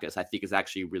that practice. I think it's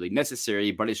actually really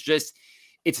necessary, but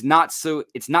it's not so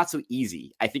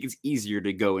easy. I think it's easier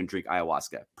to go and drink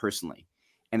ayahuasca personally.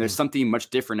 And there's something much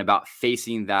different about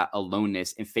facing that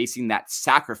aloneness and facing that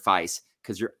sacrifice,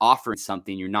 because you're offering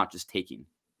something, you're not just taking.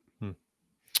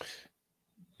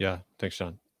 Yeah. Thanks,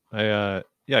 John. I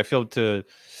feel to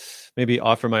maybe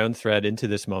offer my own thread into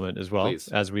this moment as well. Please.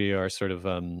 As we are sort of,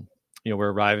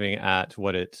 we're arriving at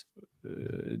what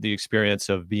the experience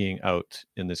of being out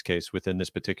in this case within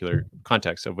this particular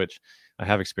context, of which I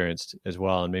have experienced as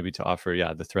well, and maybe to offer,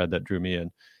 the thread that drew me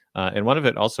in. And one of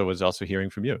it also was hearing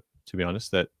from you, to be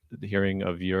honest, that the hearing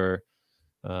of your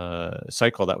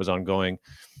cycle that was ongoing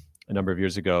a number of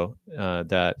years ago,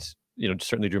 that,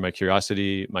 certainly drew my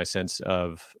curiosity, my sense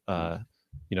of, why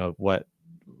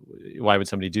would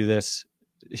somebody do this,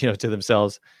 to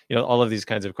themselves, all of these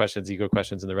kinds of questions, ego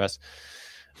questions and the rest.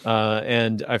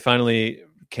 And I finally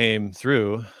came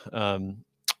through. I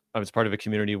was part of a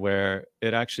community where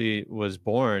it actually was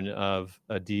born of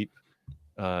a deep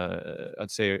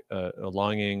I'd say a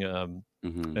longing,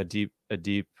 Mm-hmm. a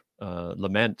deep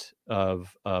lament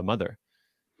of a mother,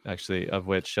 actually, of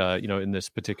which in this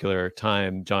particular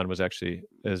time, John was actually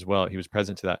as well. He was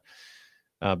present to that.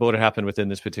 But what had happened within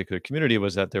this particular community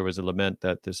was that there was a lament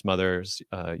that this mother's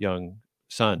young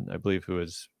son, I believe, who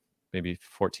was maybe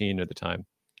 14 at the time,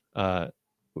 uh,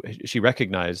 she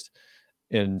recognized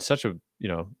in such a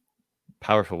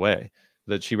powerful way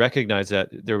that she recognized that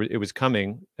it was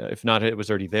coming. If not, it was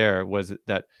already there. Was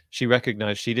that she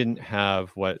recognized she didn't have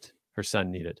what her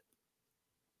son needed,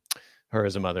 her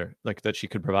as a mother, like that she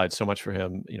could provide so much for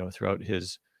him, throughout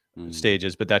his Mm.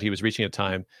 stages, but that he was reaching a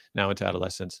time now into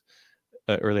adolescence,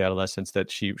 early adolescence, that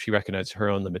she recognized her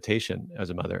own limitation as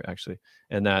a mother, actually,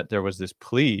 and that there was this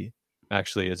plea,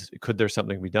 actually, is could there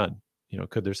something be done?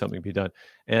 Could there something be done?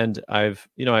 And I've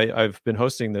been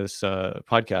hosting this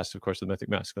podcast, of course, the Mythic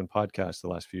Masculine podcast, the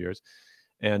last few years,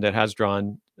 and it has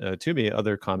drawn to me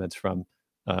other comments from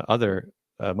other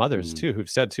mothers Mm. too, who've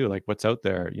said too, like, what's out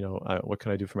there? What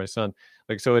can I do for my son?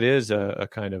 Like, so it is a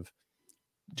kind of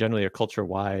generally a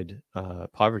culture-wide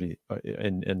poverty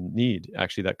and need,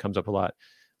 actually, that comes up a lot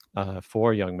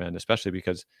for young men, especially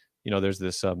because there's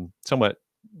this somewhat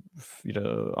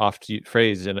oft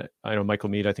phrase, and I know Michael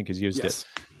Meade, I think, has used it, Yes.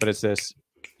 but it's this: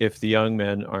 if the young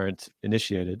men aren't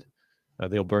initiated,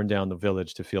 they'll burn down the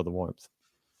village to feel the warmth.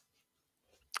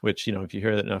 Which, if you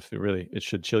hear that enough, it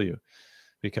should chill you,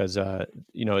 because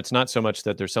it's not so much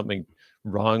that there's something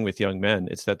wrong with young men,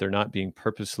 it's that they're not being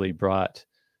purposely brought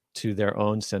to their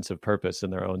own sense of purpose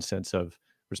and their own sense of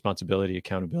responsibility,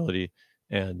 accountability,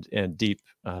 and deep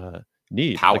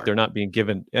need. Like, Power. they're not being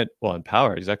given and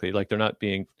power, exactly. Like, they're not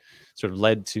being sort of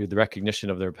led to the recognition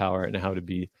of their power and how to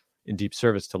be in deep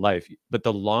service to life. But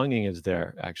the longing is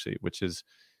there, actually, which is,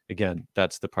 again,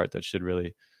 that's the part that should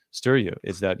really stir you,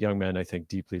 is that young men, I think,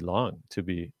 deeply long to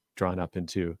be drawn up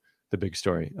into the big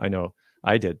story. I know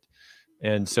I did.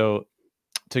 And so,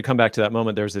 to come back to that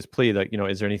moment, there's this plea that,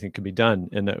 is there anything can be done?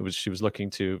 And that was, she was looking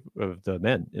to of the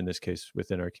men in this case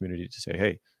within our community to say,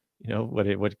 hey,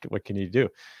 what can you do?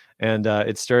 And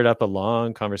it stirred up a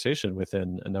long conversation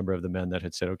within a number of the men that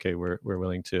had said, okay, we're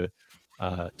willing to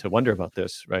wonder about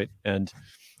this, right? And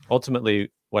ultimately,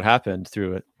 what happened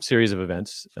through a series of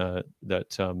events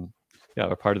that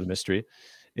are part of the mystery,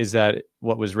 is that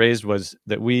what was raised was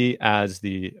that we, as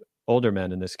the older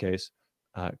men in this case,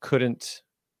 couldn't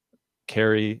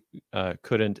carry,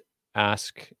 couldn't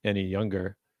ask any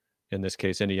younger, in this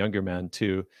case, any younger man,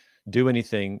 to do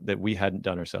anything that we hadn't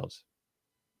done ourselves.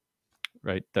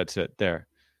 Right? That's it. There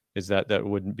is that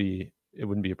wouldn't be, it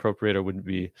wouldn't be appropriate, or wouldn't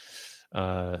be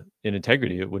in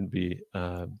integrity. It wouldn't be,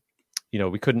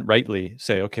 we couldn't rightly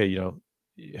say, okay,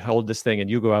 hold this thing and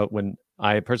you go out, when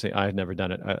I personally, I had never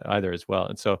done it either as well.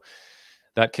 And so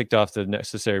that kicked off the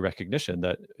necessary recognition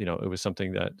that, it was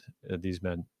something that these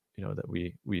men, that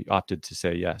we opted to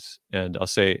say yes. And I'll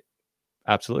say,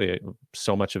 absolutely,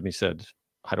 so much of me said,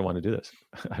 I don't want to do this.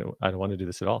 I don't want to do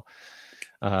this at all.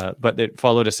 But it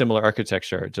followed a similar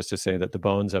architecture, just to say that the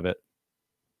bones of it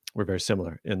were very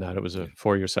similar, in that it was a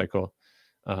 4-year cycle,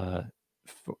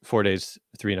 4 days,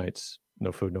 3 nights,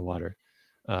 no food, no water,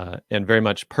 and very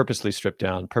much purposely stripped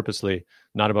down, purposely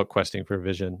not about questing for a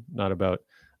vision, not about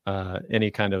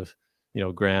any kind of,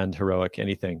 grand, heroic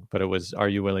anything, but it was, are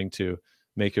you willing to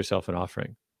make yourself an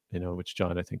offering? Which,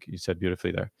 John, I think you said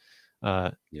beautifully there.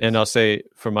 And Yes. I'll say,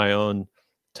 for my own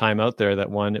time out there, that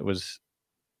one, it was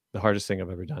the hardest thing I've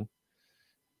ever done.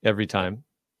 Every time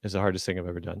is the hardest thing I've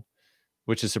ever done,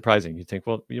 which is surprising. You'd think,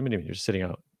 well, you're just sitting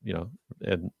out,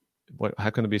 and how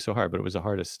can it be so hard? But it was the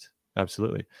hardest,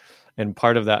 absolutely. And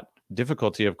part of that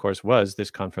difficulty, of course, was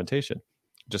this confrontation,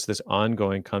 just this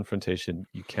ongoing confrontation.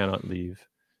 You cannot leave.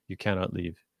 You cannot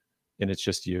leave. And it's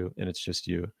just you, and it's just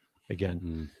you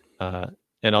again. Mm.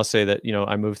 And I'll say that,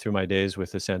 I move through my days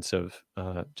with a sense of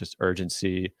just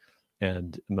urgency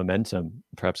and momentum,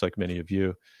 perhaps like many of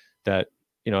you, that,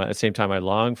 at the same time, I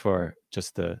long for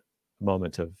just the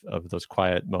moment of those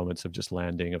quiet moments of just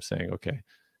landing, of saying, okay,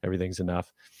 everything's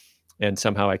enough. And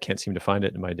somehow I can't seem to find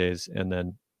it in my days. And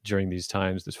then during these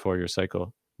times, this 4-year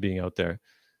cycle, being out there,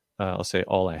 I'll say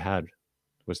all I had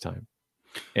was time.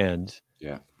 And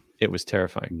Yeah. it was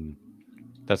terrifying. Mm.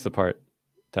 That's the part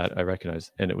that I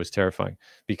recognize. And it was terrifying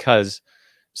because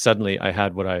suddenly I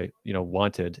had what I,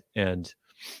 wanted. And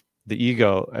the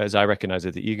ego, as I recognize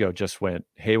it, the ego just went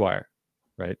haywire,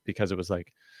 right? Because it was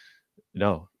like,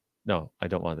 no, I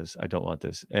don't want this. I don't want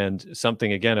this. And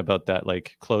something, again, about that,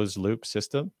 like, closed loop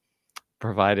system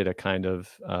provided a kind of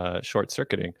short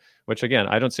circuiting, which, again,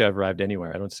 I don't say I've arrived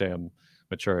anywhere. I don't say I'm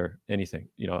mature or anything.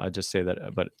 I just say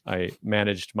that, but I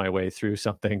managed my way through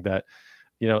something that,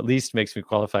 at least makes me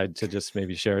qualified to just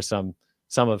maybe share some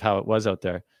of how it was out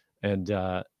there, and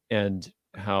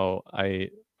how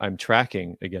I'm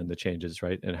tracking again the changes,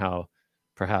 right, and how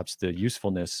perhaps the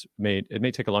usefulness may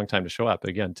take a long time to show up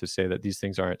again, to say that these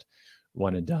things aren't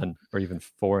one and done or even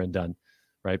four and done,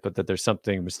 right, but that there's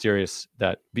something mysterious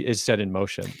that is set in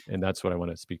motion, and that's what I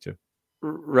want to speak to.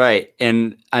 Right.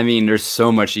 And I mean, there's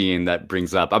so much Ian that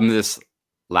brings up. I'm just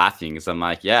laughing because I'm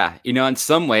like, yeah, in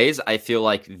some ways, I feel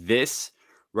like this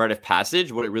rite of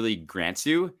passage, what it really grants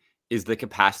you is the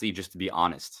capacity just to be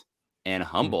honest and Mm,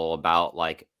 humble about,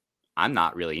 like, I'm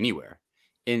not really anywhere.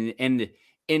 And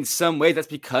in some ways, that's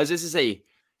because this is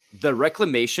the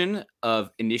reclamation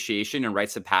of initiation and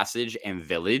rites of passage and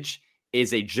village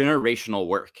is a generational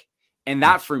work. And mm,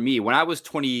 that for me, when I was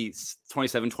 20,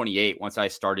 27, 28, once I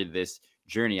started this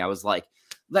journey, I was like,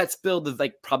 let's build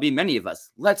probably many of us,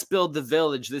 let's build the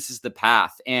village. This is the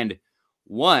path. And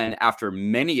one, after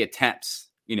many attempts,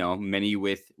 many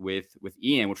with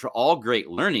Ian, which were all great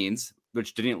learnings,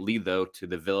 which didn't lead though to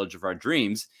the village of our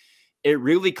dreams, it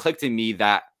really clicked in me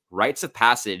that rites of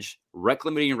passage,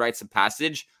 reclamating rites of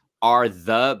passage, are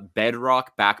the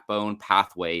bedrock backbone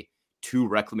pathway to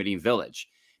reclamating village.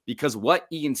 Because what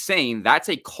Ian's saying, that's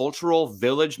a cultural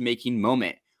village making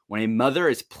moment when a mother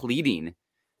is pleading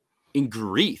in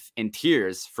grief and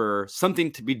tears for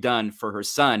something to be done for her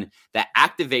son, that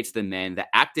activates the men, that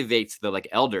activates the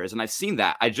elders. And I've seen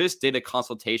that. I just did a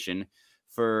consultation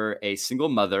for a single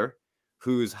mother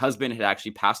whose husband had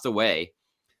actually passed away,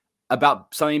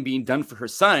 about something being done for her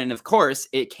son. And of course,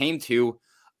 it came to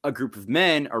a group of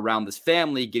men around this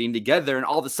family getting together, and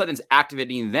all of a sudden it's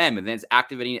activating them, and then it's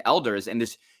activating elders, and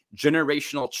this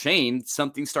generational chain,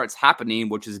 something starts happening,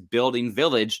 which is building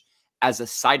village as a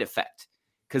side effect.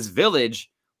 Because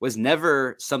village was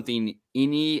never something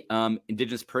any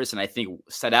indigenous person, I think,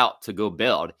 set out to go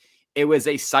build. It was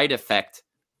a side effect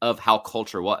of how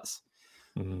culture was.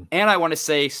 mm, And I want to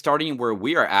say, starting where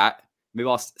we are at, maybe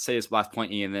I'll say this last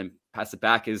point, Ian, and then pass it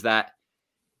back, is that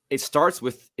it starts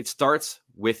with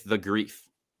the grief.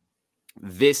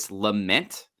 This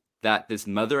lament that this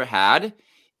mother had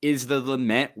is the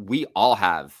lament we all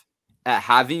have at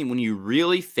having, when you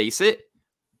really face it,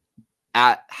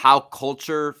 at how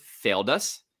culture failed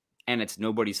us, and it's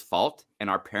nobody's fault, and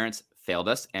our parents failed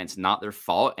us, and it's not their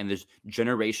fault, and there's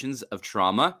generations of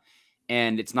trauma,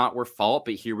 and it's not our fault,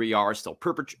 but here we are still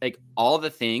perpetrating all the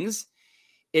things.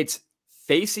 It's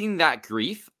facing that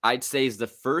grief, I'd say, is the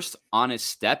first honest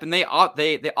step. And they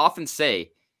often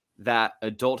say that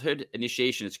adulthood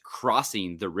initiation is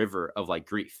crossing the river of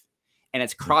grief, and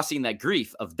it's mm, crossing that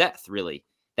grief of death, really,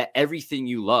 that everything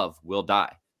you love will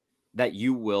die, that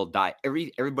you will die.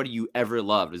 Everybody you ever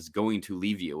loved is going to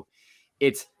leave you.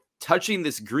 It's touching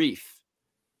this grief,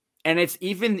 and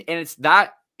it's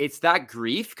that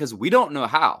grief, because we don't know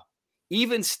how.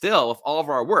 Even still, with all of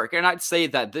our work, and I'd say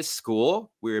that this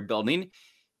school we're building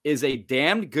is a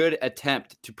damned good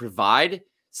attempt to provide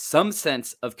some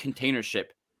sense of containership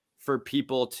for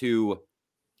people to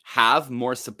have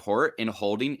more support in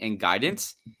holding and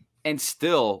guidance. And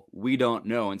still, we don't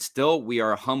know. And still, we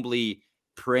are humbly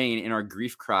praying in our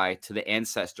grief cry to the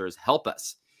ancestors, help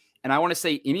us. And I want to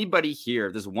say, anybody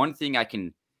here, there's one thing I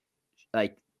can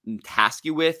task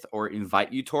you with or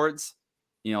invite you towards,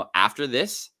 after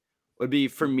this, would be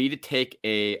for me to take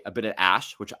a bit of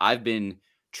ash, which I've been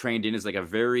trained in as a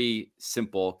very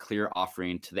simple, clear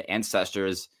offering to the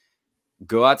ancestors.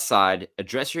 Go outside,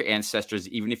 address your ancestors,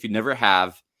 even if you never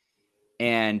have,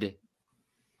 and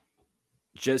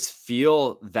just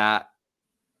feel that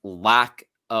lack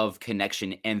of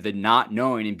connection and the not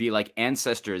knowing, and be like,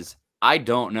 ancestors, I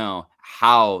don't know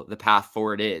how the path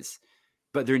forward is,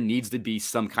 but there needs to be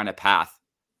some kind of path.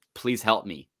 Please help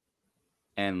me.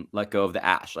 And let go of the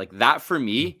ash. That for mm,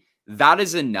 me, that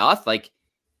is enough.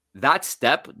 That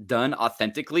step done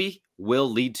authentically will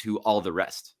lead to all the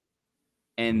rest.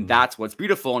 And mm, that's what's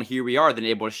beautiful. And here we are, then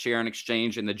able to share and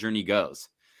exchange, and the journey goes.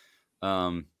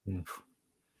 mm.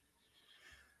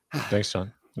 Thanks,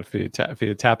 John. If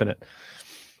you're tapping it,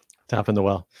 tapping the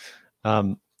well.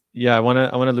 Yeah, I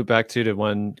want to loop back to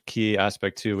one key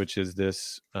aspect too, which is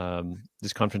this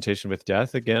confrontation with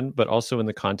death again, but also in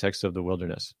the context of the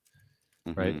wilderness,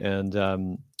 right? Mm-hmm.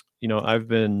 And I've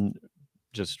been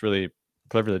just really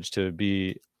privileged to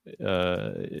be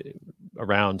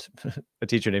around a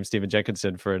teacher named Stephen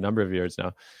Jenkinson for a number of years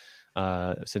now,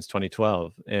 since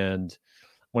 2012. And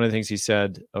one of the things he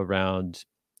said around,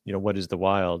 what is the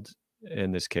wild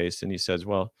in this case? And he says,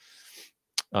 well,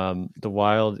 the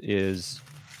wild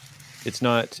it's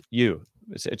not you.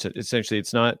 It's essentially,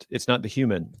 it's not the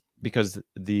human, because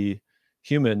the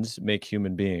humans make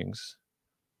human beings.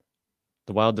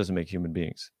 The wild doesn't make human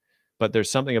beings. But there's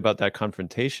something about that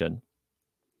confrontation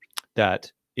that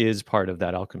is part of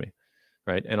that alchemy,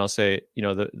 right? And I'll say,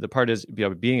 the part is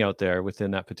being out there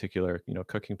within that particular,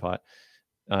 cooking pot,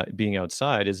 being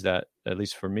outside, is that, at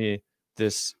least for me,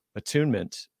 this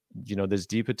attunement, this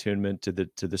deep attunement to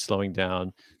the slowing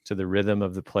down, to the rhythm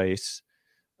of the place,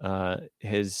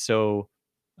 is so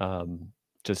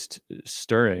just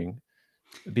stirring,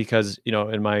 because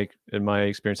in my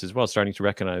experience as well, starting to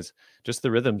recognize just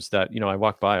the rhythms that I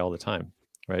walk by all the time,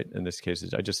 right? In this case,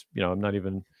 I just I'm not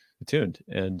even attuned.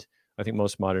 And I think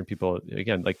most modern people,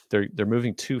 again, like they're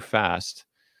moving too fast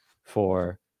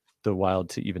for the wild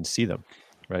to even see them,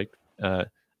 right? And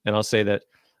I'll say that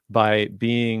by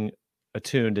being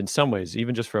attuned in some ways,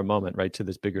 even just for a moment, right, to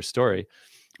this bigger story,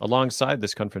 alongside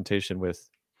this confrontation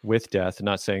with death,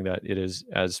 not saying that it is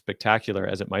as spectacular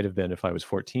as it might have been if I was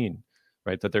 14,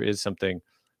 right? That there is something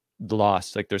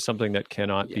lost, like there's something that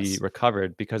cannot be Yes.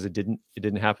 recovered because it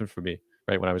didn't happen for me,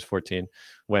 right, when I was 14,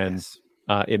 when Yes.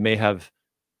 it may have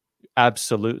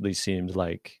absolutely seemed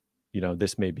like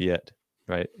this may be it,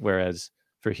 right? Whereas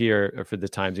for here, or for the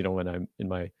times when I'm in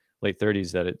my late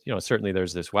 30s, that it certainly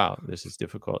there's this, wow, this is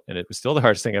difficult, and it was still the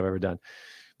hardest thing I've ever done.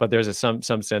 But there's some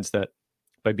sense that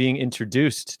by being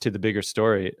introduced to the bigger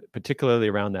story, particularly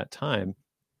around that time,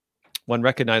 one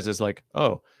recognizes, like,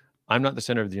 oh, I'm not the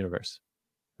center of the universe,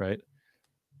 right?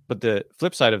 But the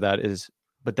flip side of that is,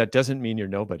 but that doesn't mean you're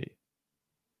nobody,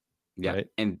 Yeah. right?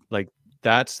 And Like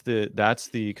that's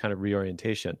the kind of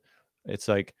reorientation. It's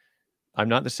like, I'm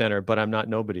not the center, but I'm not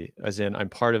nobody, as in I'm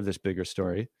part of this bigger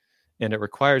story, and it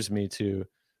requires me to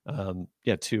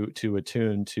to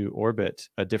attune, to orbit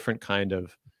a different kind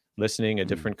of listening, a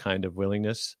different kind of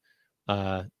willingness,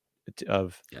 uh,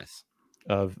 of yes.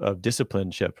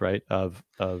 discipleship, right? Of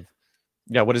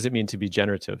yeah, what does it mean to be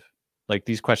generative? Like,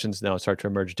 these questions now start to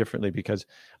emerge differently, because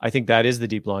I think that is the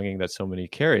deep longing that so many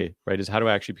carry, right? Is, how do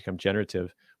I actually become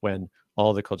generative when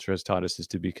all the culture has taught us is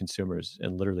to be consumers,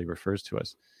 and literally refers to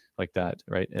us like that,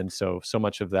 right? And so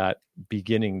much of that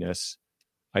beginningness,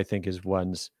 I think, is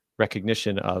one's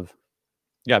recognition of,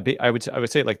 yeah, I would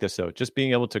say it like this, though: just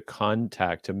being able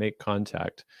to make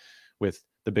contact with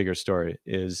the bigger story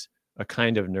is a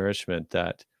kind of nourishment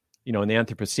that, in the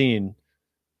Anthropocene,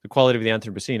 the quality of the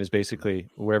Anthropocene is basically,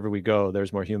 wherever we go,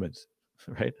 there's more humans,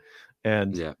 right?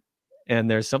 And Yeah.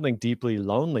 there's something deeply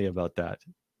lonely about that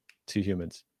to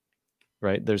humans,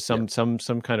 right? There's Yeah.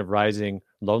 some kind of rising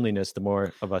loneliness the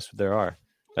more of us there are,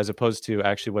 as opposed to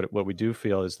actually what we do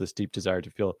feel is this deep desire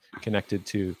to feel connected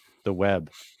to the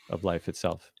web of life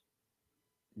itself.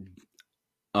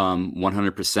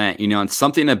 100%. And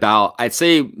something about, I'd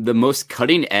say, the most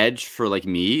cutting edge for like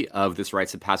me of this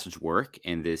rites of passage work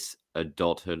and this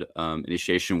adulthood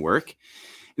initiation work.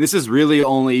 And this has really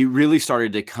only really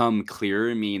started to come clear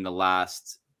to me in the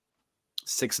last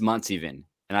 6 months, even.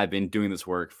 And I've been doing this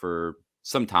work for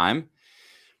some time.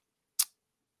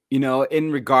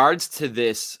 In regards to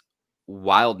this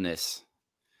wildness,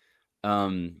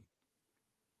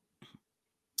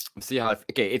 see how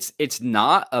it's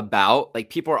not about, like,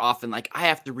 people are often like, I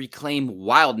have to reclaim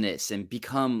wildness and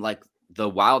become like the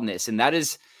wildness, and that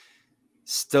is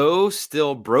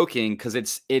still broken, because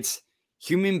it's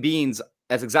human beings,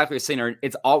 as exactly what you're saying,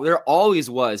 there always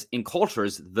was in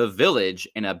cultures the village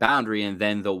and a boundary, and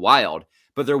then the wild,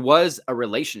 but there was a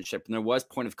relationship and there was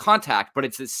point of contact, but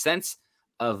it's this sense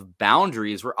of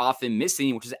boundaries we're often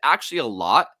missing, which is actually a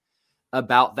lot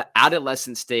about the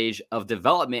adolescent stage of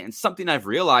development. And something I've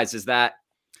realized is that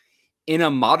in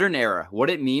a modern era, what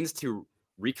it means to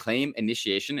reclaim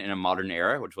initiation in a modern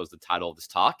era, which was the title of this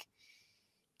talk,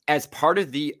 as part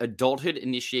of the adulthood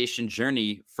initiation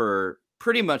journey for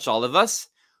pretty much all of us,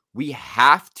 we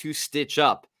have to stitch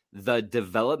up the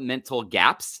developmental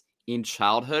gaps in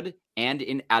childhood and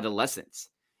in adolescence,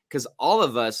 because all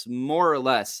of us more or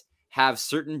less have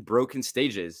certain broken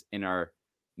stages in our,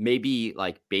 maybe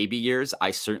like baby years.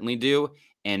 I certainly do.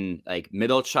 And like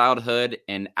middle childhood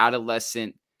and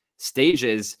adolescent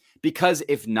stages, because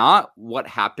if not, what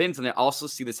happens, and I also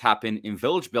see this happen in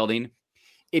village building,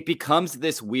 it becomes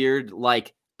this weird,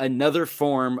 like, another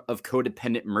form of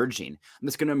codependent merging. I'm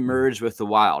just going to merge with the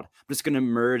wild. I'm just going to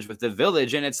merge with the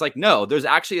village. And it's like, no, there's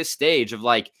actually a stage of,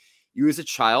 like, you as a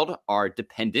child are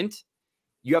dependent.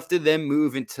 You have to then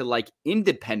move into like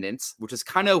independence, which is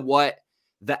kind of what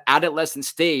the adolescent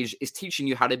stage is teaching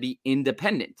you, how to be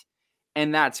independent.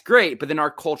 And that's great. But then our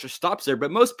culture stops there.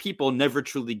 But most people never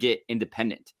truly get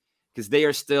independent, because they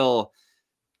are still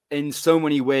in so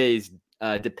many ways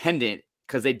dependent,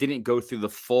 because they didn't go through the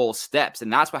full steps.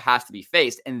 And that's what has to be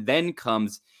faced. And then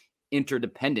comes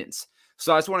interdependence.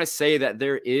 So I just want to say that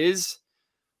there is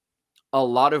a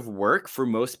lot of work for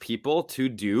most people to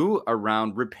do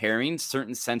around repairing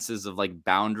certain senses of like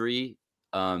boundary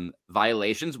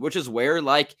violations, which is where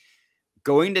like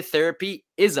going to therapy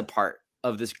is a part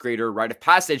of this greater rite of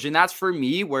passage. And that's for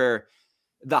me where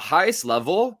the highest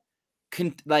level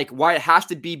can like why it has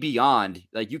to be beyond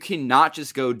like you cannot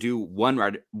just go do one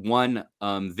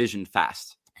vision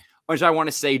fast, which I want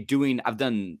to say doing I've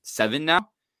done 7 now,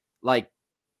 like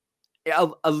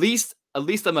at least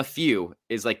I'm a few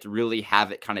is like to really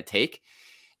have it kind of take.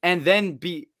 And then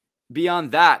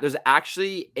beyond that, there's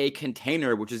actually a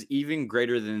container which is even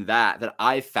greater than that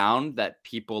I found that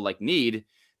people like need,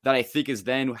 that I think is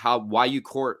then why you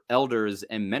court elders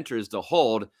and mentors to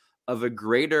hold of a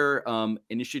greater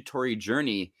initiatory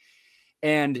journey.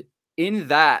 And in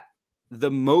that, not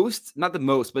the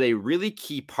most, but a really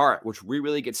key part, which we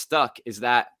really get stuck, is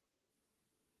that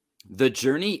the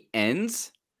journey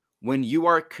ends when you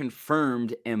are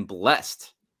confirmed and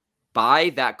blessed by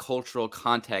that cultural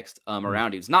context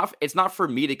around you. It's not for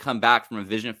me to come back from a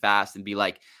vision fast and be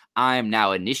like, I am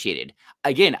now initiated.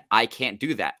 Again, I can't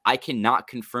do that. I cannot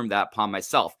confirm that upon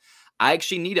myself. I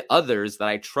actually need others that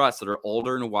I trust that are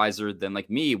older and wiser than like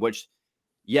me, which,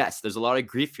 yes, there's a lot of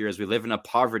grief here as we live in a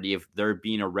poverty of there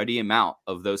being a ready amount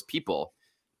of those people.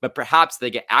 But perhaps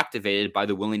they get activated by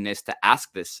the willingness to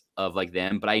ask this of like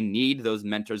them. But I need those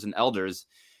mentors and elders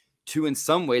to in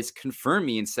some ways confirm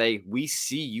me and say, we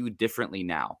see you differently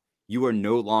now. You are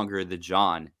no longer the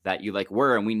John that you like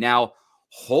were, and we now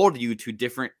hold you to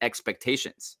different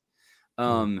expectations.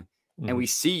 And we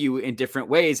see you in different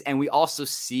ways, and we also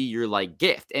see your like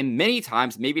gift. And many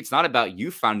times, maybe it's not about you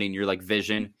finding your like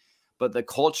vision, but the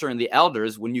culture and the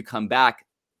elders, when you come back,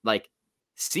 like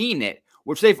seeing it,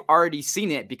 which they've already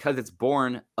seen it because it's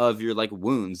born of your like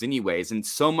wounds anyways. And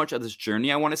so much of this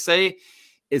journey, I want to say,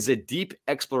 is a deep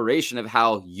exploration of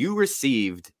how you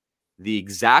received the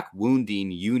exact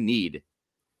wounding you need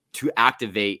to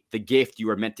activate the gift you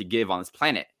are meant to give on this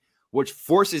planet, which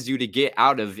forces you to get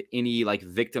out of any like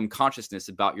victim consciousness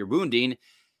about your wounding.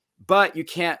 But you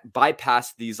can't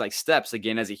bypass these like steps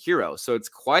again as a hero. So it's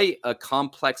quite a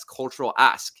complex cultural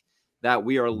ask that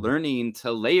we are learning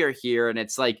to layer here. And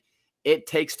it's like, it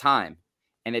takes time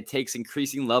and it takes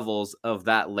increasing levels of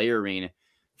that layering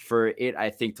for it, I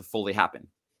think, to fully happen.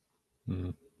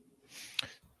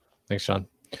 Thanks, Sean.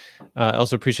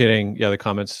 Also appreciating, the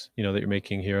comments, that you're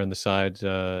making here on the side,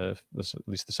 at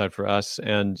least the side for us.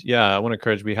 And I want to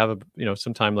encourage, we have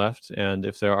some time left. And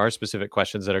if there are specific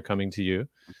questions that are coming to you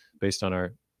based on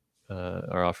our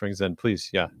offerings, then please,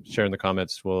 share in the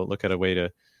comments. We'll look at a way to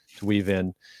weave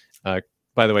in.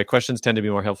 By the way, questions tend to be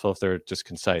more helpful if they're just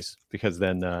concise, because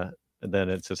then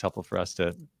it's just helpful for us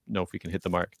to know if we can hit the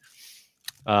mark.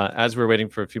 As we're waiting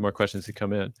for a few more questions to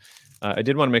come in, I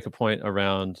did want to make a point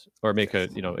around, or make a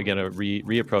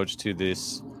reapproach to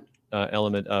this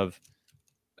element of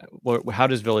how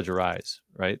does village arise,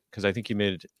 right? Because I think you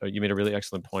made a really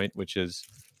excellent point, which is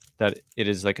that it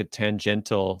is like a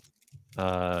tangential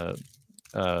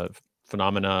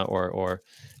phenomena, or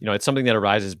it's something that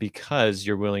arises because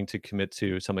you're willing to commit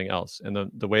to something else. And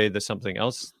the way that something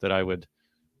else that I would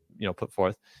put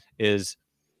forth is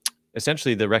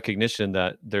essentially the recognition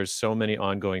that there's so many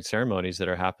ongoing ceremonies that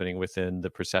are happening within the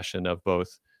procession of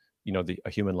both, a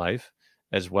human life,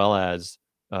 as well as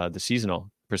the seasonal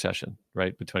procession,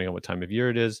 right? Depending on what time of year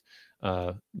it is,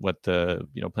 what the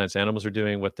plants and animals are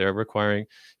doing, what they're requiring.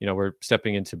 We're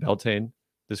stepping into Beltane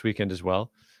this weekend as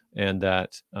well, and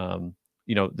that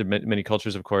the many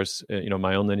cultures, of course,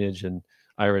 my own lineage and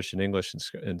Irish and English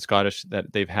and Scottish,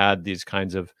 that they've had these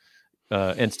kinds of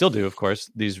and still do, of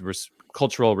course, these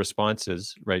cultural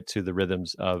responses, right, to the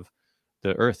rhythms of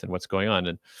the earth and what's going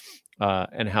on,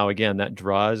 and how, again, that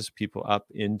draws people up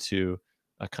into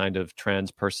a kind of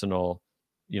transpersonal,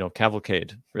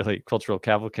 cavalcade, really cultural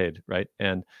cavalcade, right?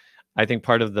 And I think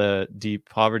part of the deep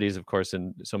poverties, of course,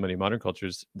 in so many modern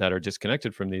cultures that are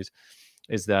disconnected from these,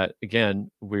 is that, again,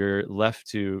 we're left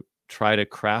to try to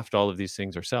craft all of these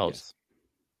things ourselves,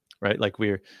 right? Like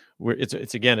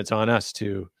it's on us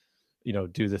to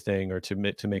do the thing, or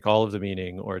to make all of the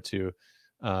meaning, or to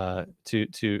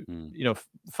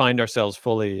find ourselves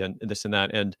fully, and this and that.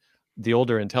 And the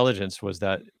older intelligence was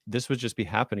that this would just be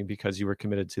happening because you were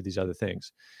committed to these other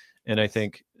things. And I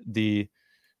think the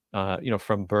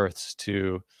from births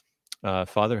to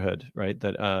fatherhood, right,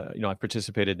 that I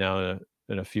participated now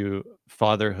in a few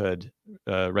fatherhood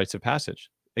rites of passage,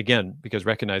 again, because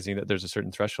recognizing that there's a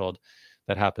certain threshold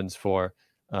that happens for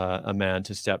a man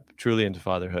to step truly into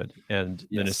fatherhood, and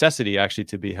the necessity actually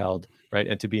to be held, right,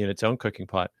 and to be in its own cooking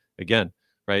pot again,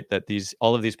 right, that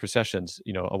all of these processions,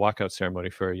 a walkout ceremony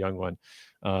for a young one,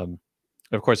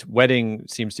 Of course, wedding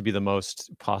seems to be the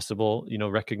most possible,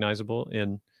 recognizable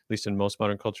in, at least in most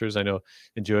modern cultures. I know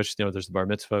in Jewish, there's the bar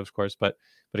mitzvah, of course, but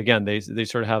again, they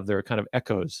sort of have their kind of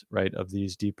echoes, right, of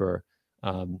these deeper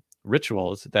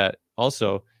rituals that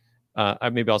also.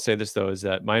 Maybe I'll say this though, is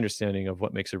that my understanding of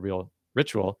what makes a real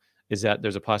ritual is that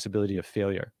there's a possibility of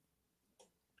failure,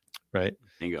 right?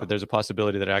 That Bingo. there's a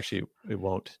possibility that actually it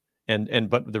won't.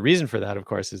 But the reason for that, of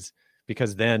course, is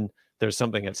because then there's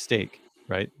something at stake,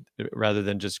 right? Rather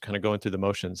than just kind of going through the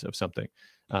motions of something,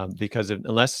 because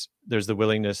unless there's the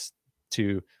willingness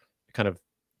to kind of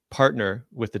partner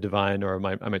with the divine, or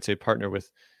I might say partner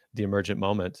with the emergent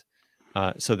moment,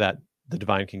 so that the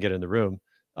divine can get in the room.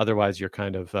 Otherwise, you're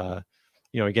kind of,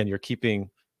 again, you're keeping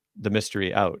the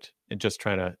mystery out and just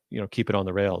trying to, keep it on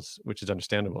the rails, which is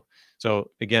understandable. So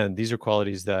again, these are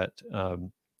qualities that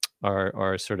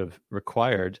are sort of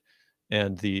required,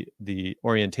 and the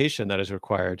orientation that is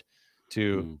required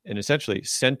to, and essentially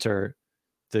center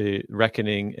the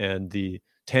reckoning and the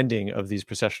tending of these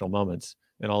processional moments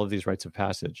and all of these rites of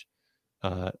passage,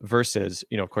 versus,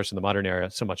 of course, in the modern era,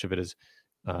 so much of it is,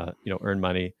 earn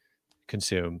money,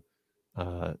 consume,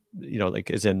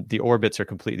 like, as in the orbits are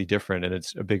completely different. And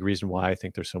it's a big reason why I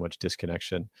think there's so much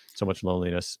disconnection, so much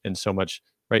loneliness, and so much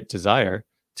desire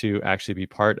to actually be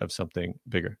part of something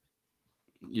bigger.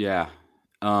 Yeah.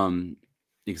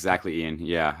 Exactly, Ian.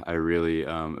 Yeah, I really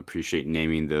appreciate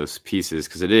naming those pieces,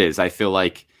 because it is. I feel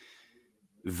like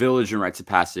village and rites of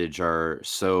passage are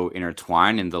so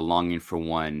intertwined, and the longing for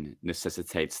one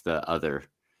necessitates the other.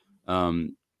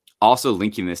 Also,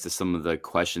 linking this to some of the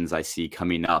questions I see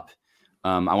coming up,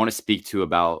 I want to speak to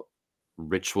about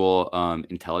ritual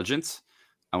intelligence.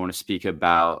 I want to speak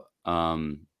about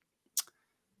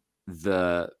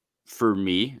for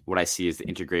me, what I see is the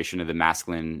integration of the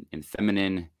masculine and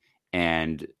feminine.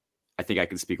 And I think I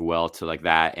can speak well to like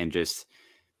that, and just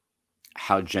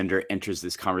how gender enters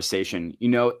this conversation.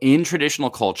 In traditional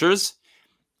cultures,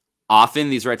 often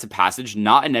these rites of passage,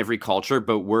 not in every culture,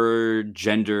 but were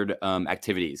gendered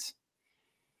activities.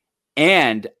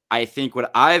 And I think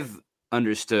what I've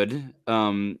understood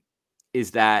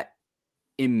is that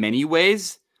in many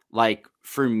ways, like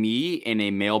for me in a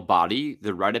male body,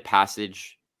 the rite of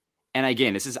passage, and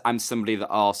again, I'm somebody that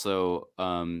also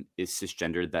is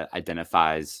cisgendered, that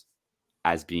identifies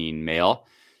as being male,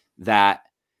 that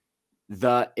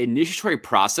the initiatory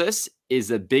process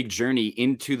is a big journey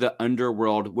into the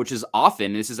underworld, which is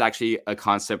often, this is actually a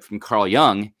concept from Carl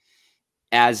Jung,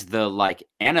 as the like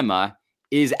anima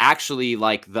is actually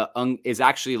like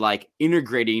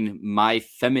integrating my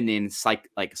feminine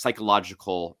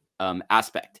psychological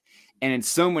aspect. And in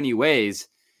so many ways,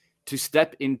 to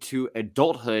step into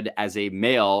adulthood as a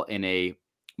male in a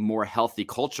more healthy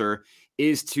culture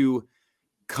is to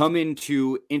come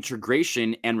into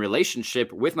integration and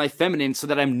relationship with my feminine, so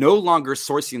that I'm no longer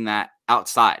sourcing that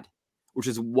outside, which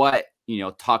is what,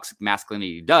 toxic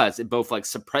masculinity does. It both like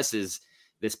suppresses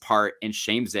this part and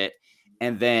shames it,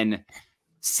 and then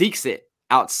seeks it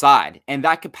outside. And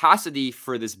that capacity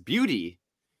for this beauty,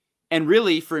 and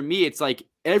really for me, it's like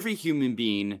every human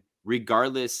being,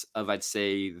 regardless of, I'd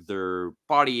say, their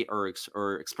body or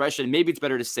expression, maybe it's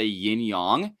better to say yin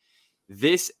yang,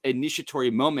 this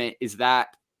initiatory moment is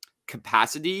that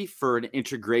capacity for an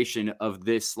integration of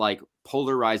this like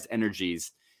polarized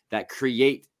energies that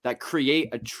create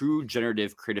a true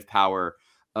generative creative power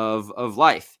of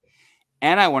life.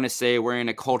 And I want to say we're in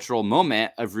a cultural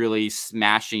moment of really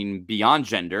smashing beyond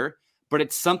gender, but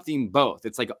it's something both.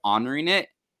 It's like honoring it,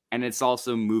 and it's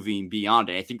also moving beyond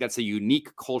it. I think that's a unique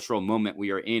cultural moment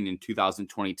we are in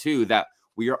 2022, that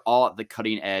we are all at the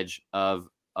cutting edge of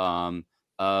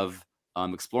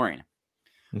exploring.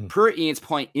 Mm-hmm. Per Ian's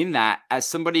point, in that, as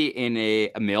somebody in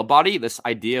a male body, this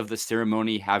idea of the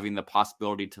ceremony having the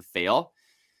possibility to fail,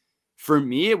 for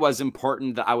me, it was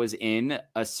important that I was in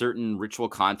a certain ritual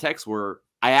context where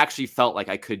I actually felt like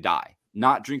I could die.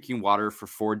 Not drinking water for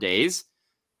 4 days,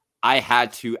 I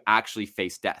had to actually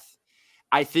face death.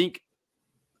 I think,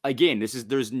 again,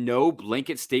 there's no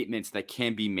blanket statements that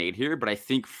can be made here, but I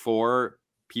think for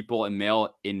people in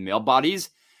male bodies,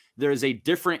 there is a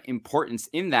different importance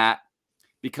in that,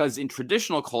 because in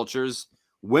traditional cultures,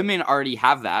 women already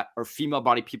have that, or female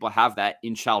body people have that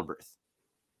in childbirth.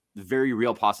 The very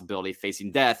real possibility of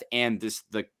facing death, and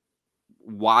the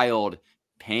wild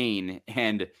pain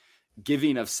and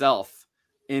giving of self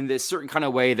in this certain kind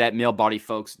of way that male body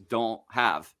folks don't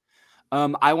have.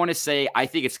 I want to say, I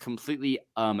think it's completely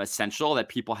essential that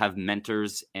people have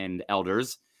mentors and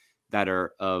elders that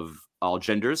are of all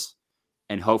genders,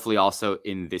 and hopefully also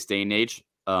in this day and age,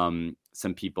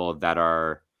 some people that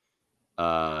are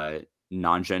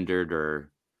non-gendered or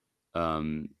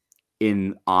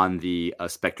on the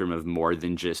spectrum of more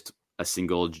than just a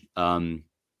single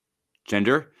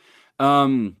gender.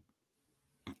 And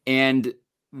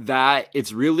that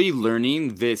it's really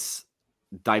learning this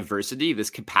diversity, this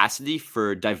capacity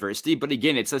for diversity. But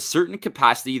again, it's a certain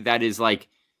capacity that is like,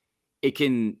 it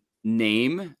can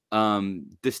name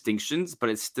distinctions, but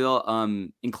it's still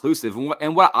inclusive.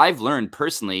 And what I've learned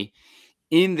personally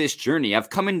in this journey, I've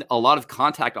come in a lot of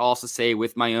contact, I'll also say,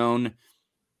 with my own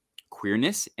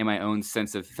queerness and my own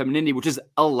sense of femininity, which has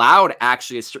allowed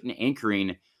actually a certain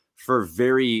anchoring for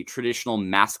very traditional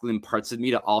masculine parts of me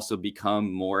to also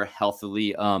become more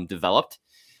healthily developed.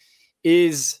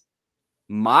 Is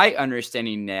my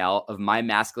understanding now of my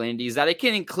masculinity is that it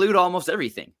can include almost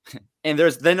everything. And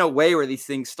there's then a way where these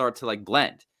things start to like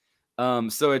blend.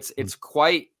 So it's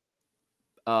quite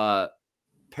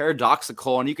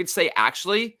paradoxical. And you could say,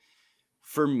 actually,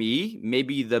 for me,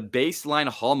 maybe the baseline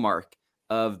hallmark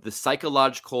of the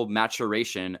psychological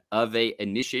maturation of a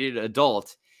initiated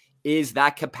adult is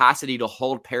that capacity to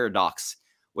hold paradox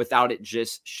without it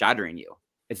just shattering you.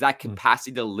 It's that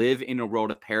capacity to live in a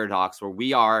world of paradox where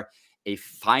we are a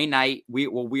finite,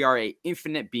 we are a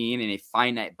infinite being in a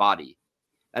finite body.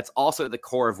 That's also at the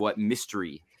core of what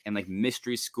mystery and like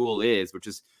mystery school is, which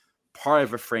is part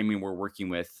of a framing we're working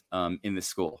with in the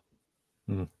school.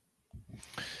 Mm.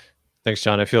 Thanks,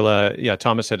 John. I feel,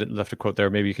 Thomas had left a quote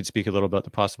there. Maybe you could speak a little about the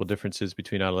possible differences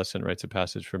between adolescent rites of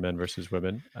passage for men versus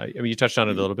women. I mean, you touched on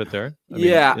it a little bit there.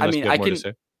 Unless you have more to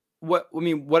say.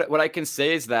 What I can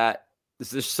say is that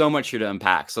there's so much here to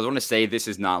unpack. So I want to say this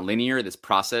is not linear. This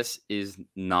process is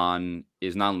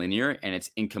non-linear and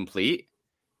it's incomplete.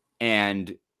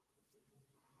 And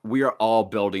we are all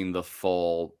building the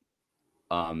full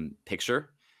picture.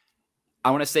 I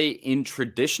want to say in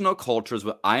traditional cultures,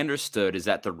 what I understood is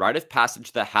that the rite of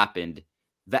passage that happened,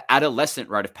 the adolescent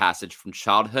rite of passage from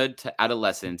childhood to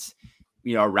adolescence,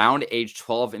 around age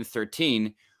 12 and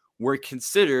 13, were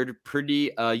considered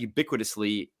pretty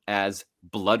ubiquitously as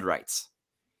blood rites.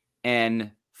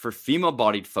 And for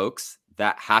female-bodied folks,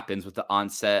 that happens with the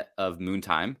onset of moon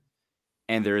time.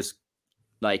 And there's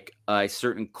like a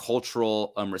certain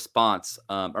cultural response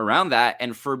around that.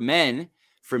 And for men,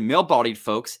 for male-bodied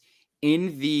folks,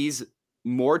 in these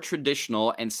more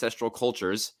traditional ancestral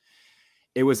cultures,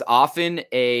 it was often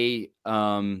a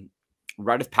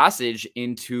rite of passage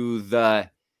into the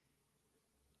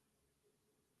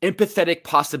empathetic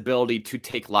possibility to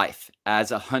take life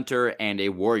as a hunter and a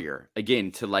warrior.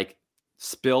 Again, to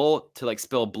spill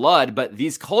blood. But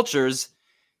these cultures,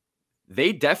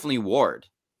 they definitely warred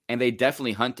and they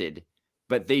definitely hunted,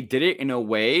 but they did it in a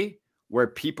way where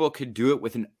people could do it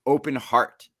with an open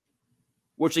heart.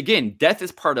 Which, again, death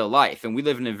is part of life, and we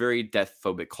live in a very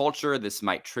death-phobic culture. This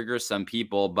might trigger some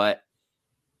people, but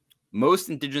most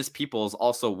indigenous peoples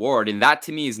also warred, and that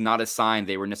to me is not a sign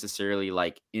they were necessarily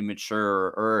like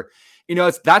immature or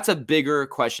that's a bigger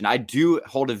question. I do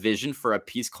hold a vision for a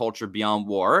peace culture beyond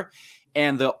war,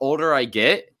 and the older I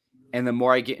get and the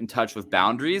more I get in touch with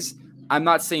boundaries, I'm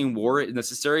not saying war is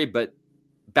necessary, but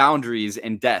boundaries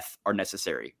and death are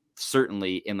necessary,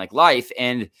 certainly in like life.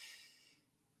 And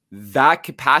that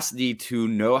capacity to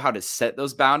know how to set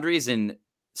those boundaries and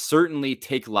certainly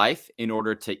take life in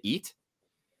order to eat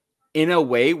in a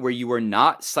way where you are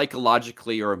not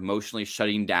psychologically or emotionally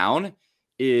shutting down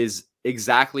is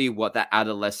exactly what that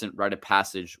adolescent rite of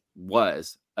passage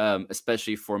was,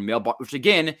 especially for male, which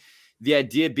again, the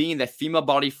idea being that female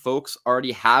body folks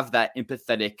already have that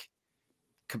empathetic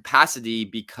capacity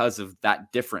because of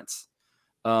that difference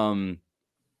of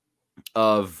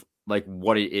like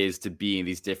what it is to be in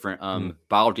these different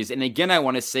biologies. And again, I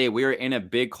want to say we're in a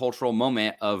big cultural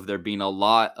moment of there being a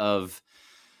lot of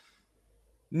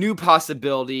new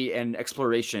possibility and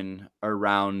exploration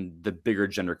around the bigger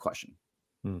gender question.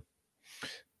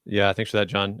 Yeah, thanks for that,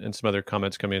 John. And some other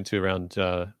comments coming in too around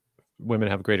women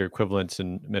have greater equivalents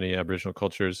in many Aboriginal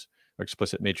cultures or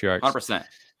explicit matriarchs. 100%.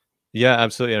 Yeah,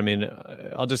 absolutely. I mean,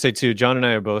 I'll just say too, John and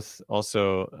I are both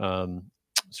also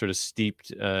sort of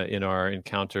steeped in our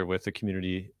encounter with a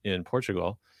community in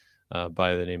Portugal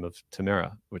by the name of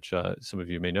Tamara, which some of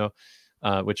you may know,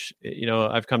 which,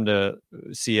 I've come to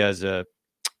see as a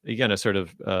sort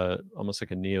of almost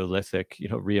like a Neolithic,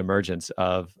 reemergence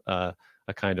of a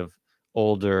kind of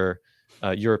older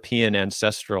European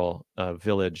ancestral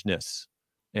village-ness.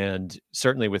 And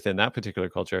certainly within that particular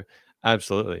culture,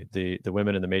 absolutely, the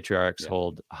women in the matriarchs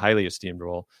hold a highly esteemed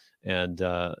role. And,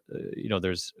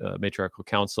 there's a matriarchal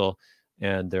council,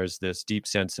 and there's this deep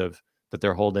sense of that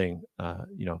they're holding,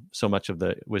 so much of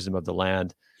the wisdom of the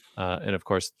land. And of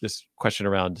course, this question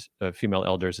around female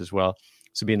elders as well.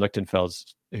 Sabine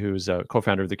Lichtenfels, who's a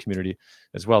co-founder of the community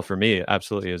as well, for me,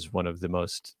 absolutely is one of the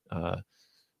most,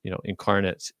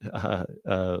 incarnate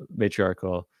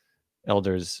matriarchal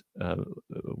elders,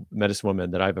 medicine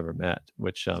woman that I've ever met,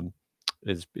 which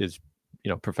is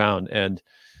profound. And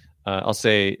I'll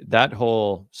say that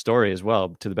whole story as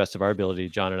well, to the best of our ability,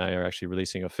 John and I are actually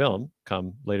releasing a film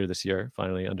come later this year,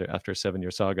 finally, after a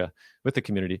 7-year saga with the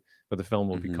community. But the film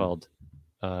will be called,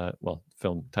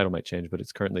 film title might change, but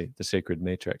it's currently The Sacred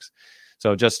Matrix.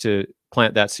 So just to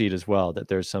plant that seed as well, that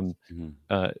there's some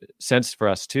sense for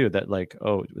us too, that like,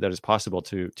 that is possible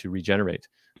to regenerate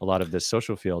a lot of this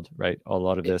social field, right? A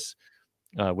lot of this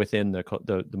within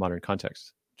the modern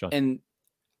context, John. And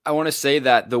I want to say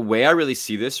that the way I really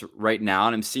see this right now,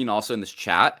 and I'm seeing also in this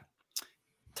chat,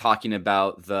 talking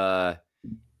about the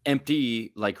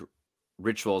empty like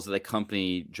rituals that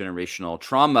accompany generational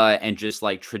trauma and just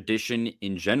like tradition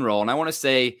in general. And I want to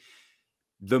say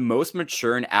the most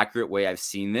mature and accurate way I've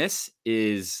seen this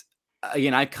is,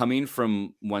 again, I'm coming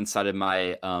from one side of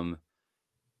my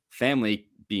family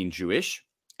being Jewish,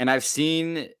 and I've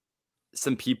seen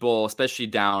some people, especially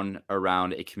down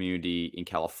around a community in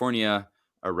California,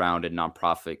 around a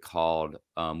nonprofit called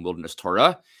Wilderness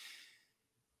Torah.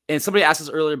 And somebody asked us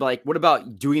earlier, like, what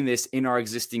about doing this in our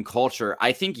existing culture?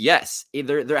 I think, yes,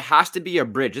 there has to be a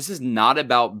bridge. This is not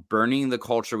about burning the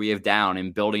culture we have down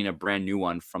and building a brand new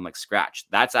one from like scratch.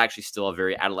 That's actually still a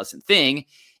very adolescent thing.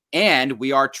 And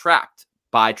we are trapped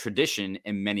by tradition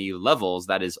in many levels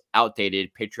that is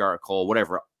outdated, patriarchal,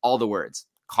 whatever, all the words,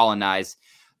 colonized.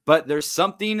 But there's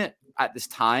something at this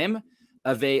time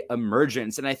of a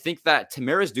emergence. And I think that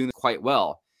Tamara's doing quite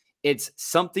well. It's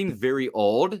something very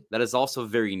old that is also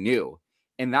very new.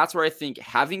 And that's where I think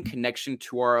having connection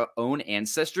to our own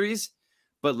ancestries,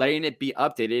 but letting it be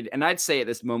updated. And I'd say at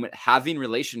this moment, having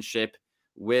relationship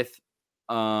with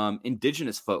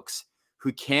indigenous folks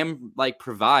who can like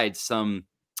provide some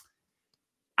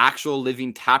actual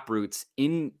living taproots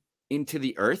into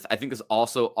the earth, I think is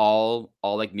also all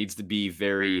like needs to be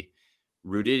very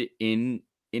rooted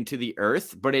into the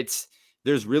earth. But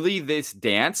there's really this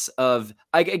dance of,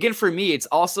 again, for me, it's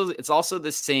also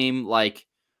the same like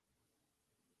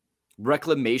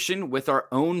reclamation with our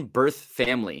own birth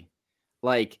family.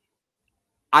 Like,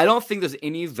 I don't think there's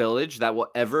any village that will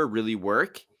ever really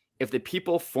work if the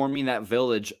people forming that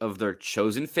village of their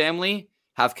chosen family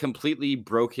have completely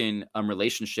broken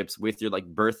relationships with your like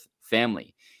birth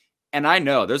family. And I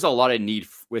know there's a lot of need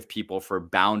with people for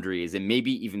boundaries and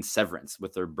maybe even severance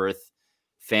with their birth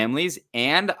families.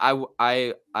 And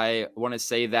I want to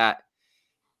say that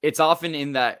it's often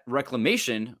in that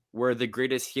reclamation where the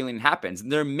greatest healing happens.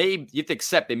 And you have to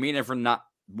accept they may never not,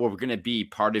 we're going to be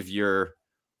part of your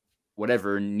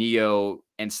whatever neo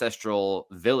ancestral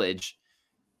village,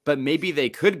 but maybe they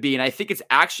could be. And I think it's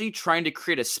actually trying to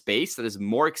create a space that is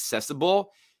more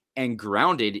accessible and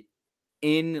grounded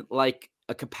in like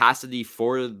a capacity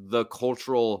for the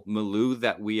cultural milieu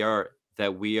that we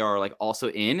are like also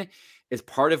in, is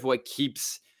part of what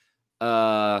keeps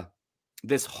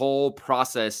this whole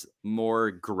process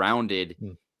more grounded.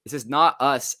 This is not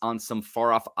us on some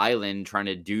far off island trying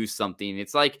to do something.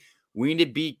 It's like we need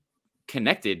to be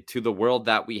connected to the world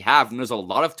that we have. And there's a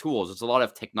lot of tools. There's a lot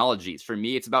of technologies. For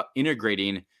me, it's about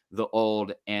integrating the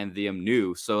old and the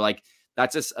new. So like,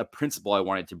 that's just a principle I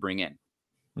wanted to bring in.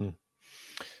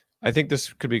 I think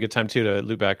this could be a good time too to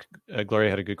loop back. Gloria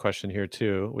had a good question here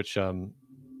too, which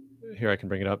here I can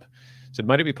bring it up. So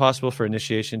might it be possible for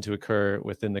initiation to occur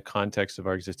within the context of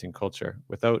our existing culture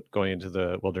without going into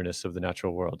the wilderness of the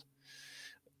natural world?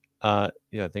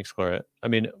 Yeah, thanks, Gloria. I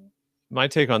mean, my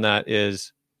take on that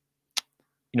is,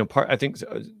 I think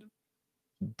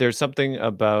there's something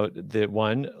about the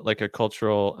one, like a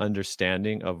cultural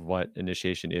understanding of what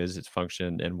initiation is, its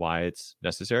function, and why it's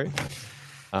necessary,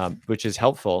 which is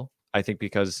helpful, I think,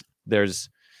 because there's,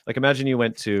 like, imagine you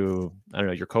went to, I don't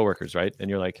know, your coworkers, right? And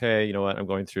you're like, hey, you know what? I'm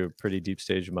going through a pretty deep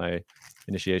stage of my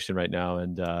initiation right now,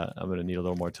 and I'm going to need a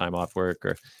little more time off work,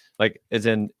 or like, as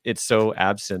in, it's so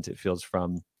absent, it feels,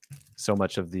 from so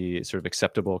much of the sort of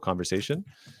acceptable conversation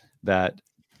that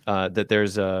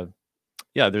there's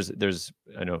there's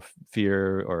I know,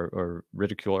 fear or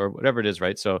ridicule or whatever it is,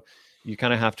 right? So you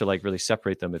kind of have to like really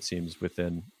separate them, it seems,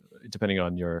 within, depending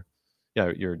on your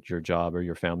job or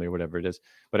your family or whatever it is.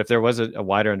 But if there was a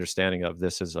wider understanding of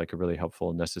this as like a really helpful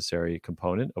and necessary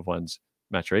component of one's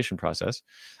maturation process,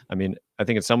 I mean, I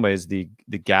think in some ways the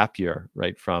gap year,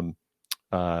 right, from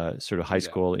sort of high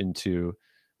school into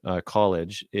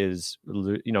college is,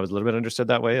 is a little bit understood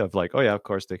that way, of like, oh yeah, of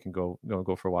course they can go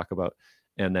for a walkabout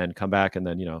and then come back and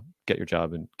then, get your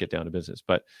job and get down to business.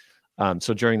 But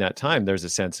So during that time, there's a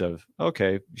sense of,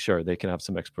 okay, sure, they can have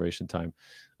some exploration time.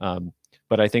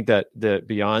 But I think that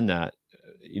beyond that,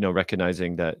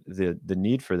 recognizing that the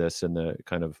need for this and the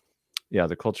kind of,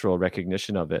 the cultural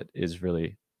recognition of it is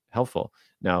really helpful.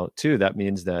 Now, too, that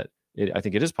means that I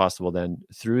think it is possible then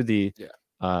through the Yeah.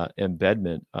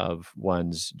 embedment of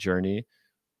one's journey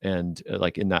and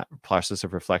like in that process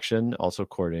of reflection, also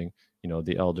courting,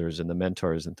 the elders and the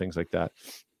mentors and things like that.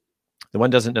 The one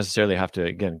doesn't necessarily have to,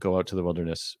 again, go out to the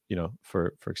wilderness,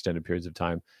 for extended periods of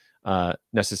time,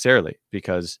 necessarily,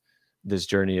 because this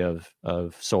journey of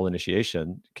soul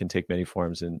initiation can take many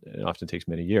forms and it often takes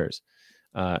many years,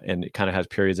 and it kind of has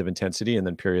periods of intensity and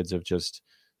then periods of just,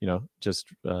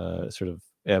 sort of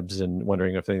ebbs and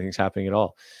wondering if anything's happening at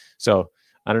all. So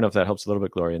I don't know if that helps a little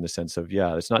bit, Gloria, in the sense of,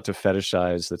 it's not to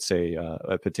fetishize, let's say,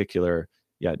 a particular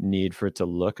need for it to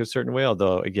look a certain way.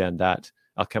 Although, again, that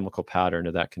alchemical pattern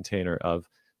of that container of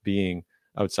being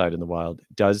outside in the wild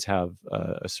does have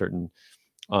a certain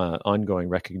ongoing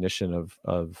recognition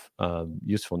of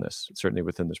usefulness, certainly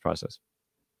within this process.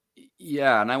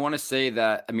 Yeah, and I want to say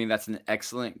that, I mean, that's an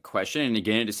excellent question. And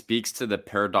again, it speaks to the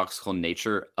paradoxical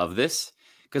nature of this,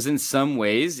 because in some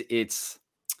ways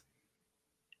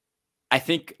I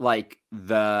think like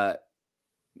I'm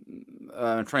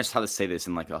trying to how to say this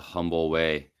in like a humble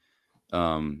way,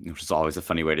 which is always a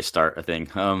funny way to start a thing.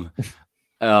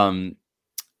 Um,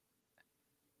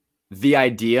 the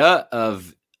idea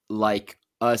of like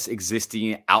us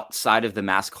existing outside of the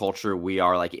mass culture we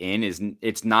are like in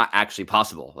it's not actually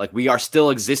possible. Like we are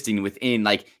still existing within,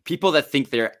 like people that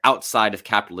think they're outside of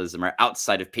capitalism or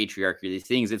outside of patriarchy, these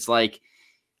things, it's like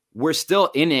we're still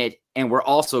in it and we're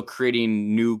also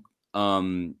creating new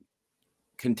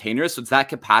containers. So it's that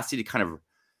capacity to kind of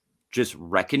just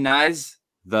recognize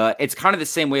it's kind of the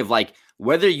same way of like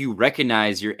whether you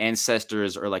recognize your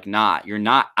ancestors or like not, you're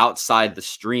not outside the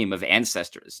stream of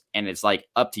ancestors. And it's like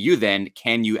up to you then,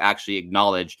 can you actually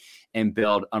acknowledge and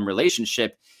build a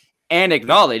relationship and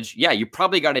acknowledge, you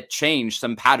probably got to change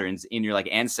some patterns in your like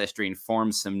ancestry and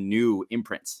form some new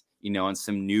imprints, and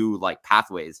some new like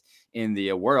pathways in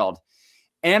the world.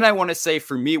 And I want to say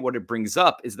for me, what it brings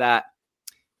up is that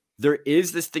there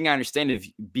is this thing I understand of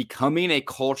becoming a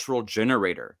cultural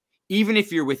generator, even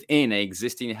if you're within an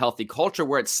existing healthy culture,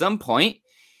 where at some point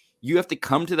you have to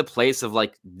come to the place of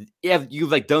like,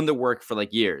 you've like done the work for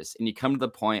like years and you come to the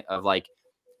point of like,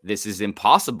 this is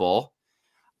impossible.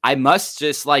 I must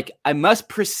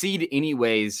proceed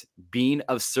anyways, being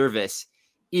of service,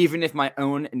 even if my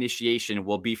own initiation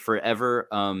will be forever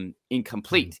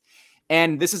incomplete.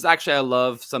 And this is actually, I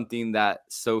love something that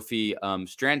Sophie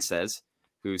Strand says,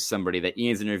 who's somebody that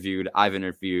Ian's interviewed, I've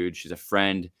interviewed. She's a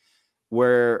friend,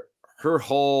 where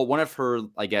one of her,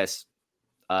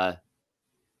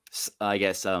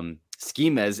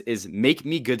 schemas is make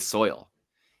me good soil.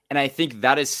 And I think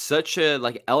that is such a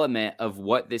like element of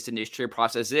what this initiatory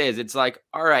process is. It's like,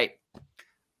 all right,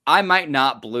 I might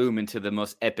not bloom into the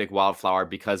most epic wildflower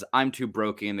because I'm too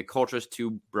broken, the culture's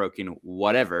too broken,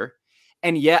 whatever.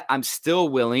 And yet I'm still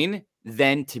willing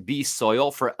then to be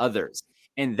soil for others.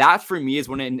 And that for me is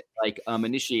when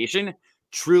initiation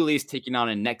truly is taking on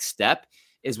a next step,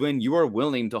 is when you are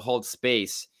willing to hold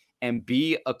space and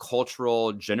be a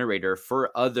cultural generator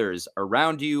for others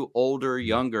around you, older,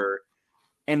 younger,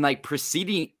 and like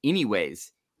proceeding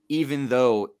anyways, even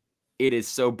though it is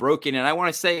so broken. And I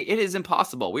want to say it is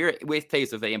impossible. We're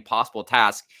faced with an impossible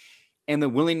task, and the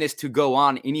willingness to go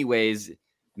on anyways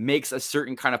makes a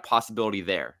certain kind of possibility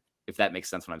there, if that makes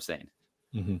sense what I'm saying.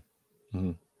 Mm-hmm.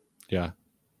 Mm-hmm. Yeah.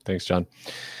 Thanks, John.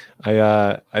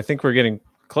 I think we're getting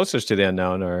closer to the end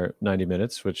now in our 90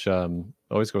 minutes, which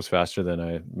always goes faster than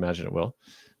I imagine it will.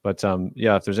 But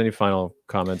if there's any final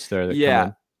comments there that come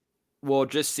in. Well,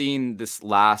 just seeing this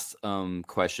last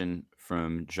question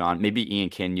from John. Maybe Ian,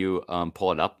 can you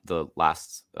pull it up? The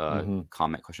last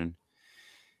comment question.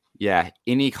 Yeah.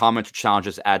 Any comments or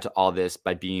challenges add to all this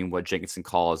by being what Jenkinson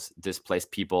calls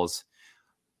displaced peoples?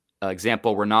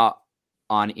 Example, we're not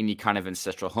on any kind of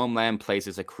ancestral homeland. Place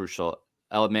is a crucial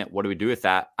element. What do we do with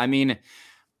that? I mean,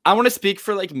 I want to speak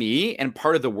for like me, and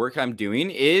part of the work I'm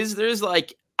doing is there's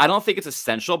like, I don't think it's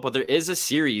essential, but there is a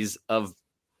series of,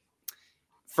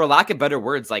 for lack of better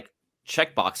words, like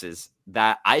check boxes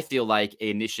that I feel like an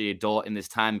initiated adult in this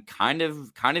time kind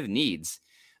of needs.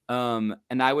 And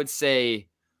I would say,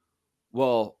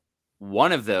 well,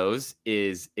 one of those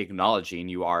is acknowledging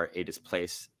you are a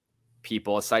displaced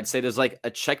people. So I'd say there's like a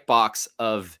checkbox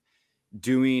of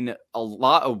doing a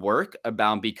lot of work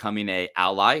about becoming a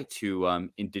ally to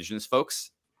indigenous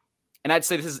folks. And I'd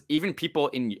say this is even people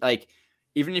in like,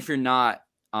 even if you're not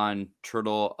on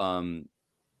Turtle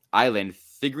Island,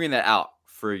 figuring that out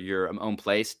for your own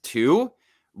place. Two,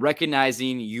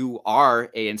 recognizing you are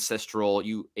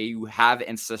you have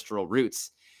ancestral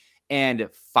roots, and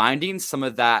finding some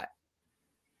of that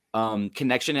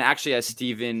connection. And actually, as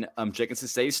Stephen Jenkinson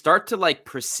says, start to like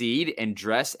proceed and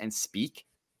dress and speak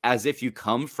as if you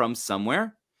come from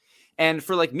somewhere. And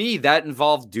for like me, that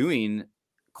involved doing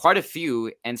quite a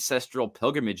few ancestral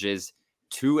pilgrimages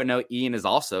to, I know Ian has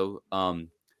also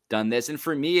done this. And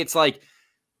for me, it's like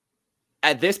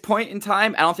at this point in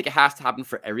time, I don't think it has to happen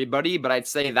for everybody, but I'd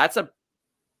say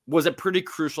was a pretty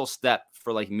crucial step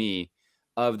for like me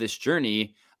of this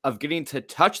journey of getting to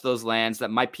touch those lands that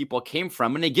my people came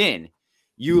from. And again,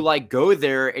 you like go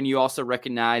there and you also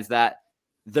recognize that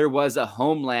there was a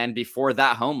homeland before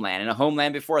that homeland and a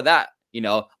homeland before that,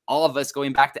 all of us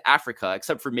going back to Africa,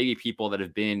 except for maybe people that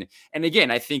have been. And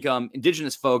again, I think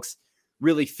indigenous folks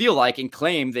really feel like and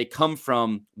claim they come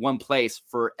from one place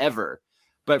forever.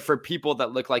 But for people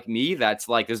that look like me, that's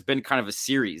like, there's been kind of a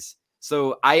series.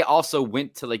 So I also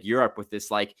went to like Europe with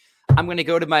this, like, I'm going to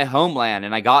go to my homeland.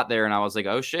 And I got there and I was like,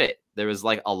 oh shit, there was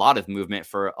like a lot of movement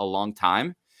for a long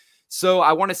time. So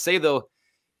I want to say though,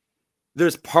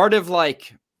 there's part of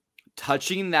like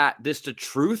touching the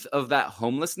truth of that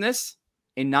homelessness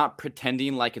and not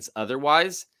pretending like it's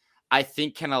otherwise, I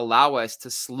think can allow us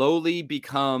to slowly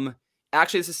become,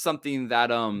 actually, this is something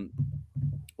that, I'm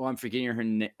forgetting her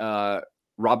name,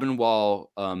 Robin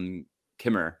Wall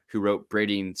Kimmer, who wrote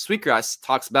Braiding Sweetgrass,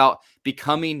 talks about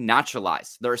becoming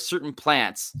naturalized. There are certain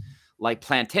plants like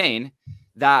plantain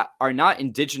that are not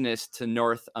indigenous to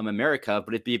North America,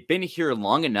 but if they've been here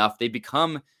long enough, they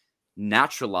become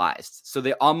naturalized. So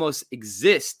they almost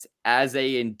exist as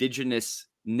a indigenous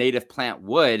native plant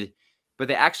would, but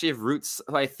they actually have roots.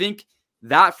 So I think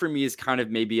that for me is kind of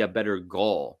maybe a better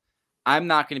goal. I'm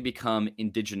not going to become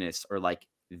indigenous or like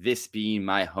this being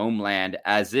my homeland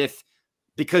as if,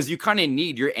 because you kind of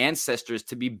need your ancestors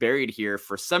to be buried here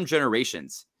for some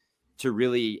generations to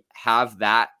really have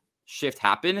that shift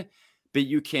happen. But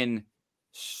you can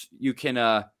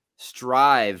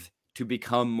strive to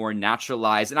become more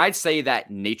naturalized. And I'd say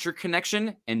that nature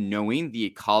connection and knowing the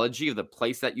ecology of the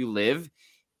place that you live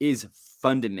is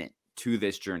fundament to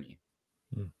this journey.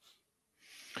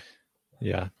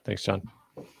 Yeah. Thanks, John.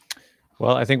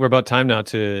 Well, I think we're about time now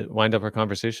to wind up our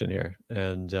conversation here.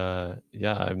 And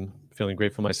I'm feeling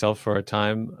grateful myself for our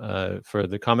time, for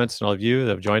the comments and all of you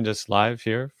that have joined us live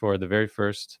here for the very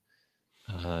first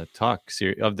talk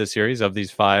of the series of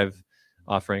these 5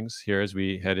 offerings here as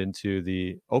we head into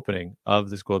the opening of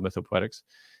the School of Mythopoetics.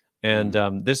 And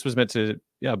this was meant to,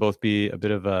 both be a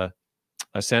bit of a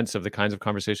sense of the kinds of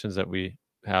conversations that we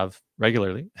have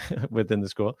regularly within the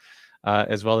school,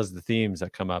 as well as the themes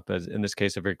that come up, as in this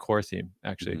case, a very core theme,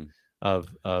 actually, of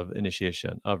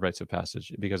initiation, of rites of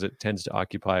passage, because it tends to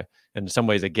occupy, in some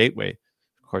ways, a gateway,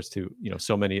 of course, to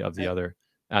so many of the other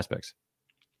aspects.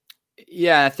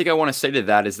 Yeah, I think I want to say to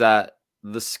that is that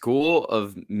the School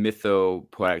of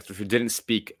Mythopoetics, which we didn't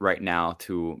speak right now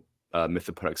to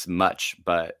Mythopoetics much,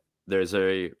 but there's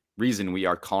a reason we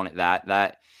are calling it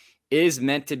that is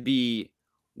meant to be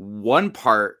one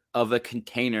part of a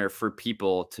container for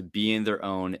people to be in their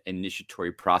own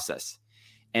initiatory process.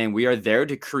 And we are there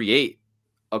to create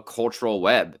a cultural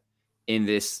web in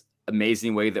this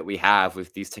amazing way that we have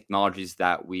with these technologies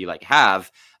that we have.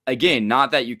 Again,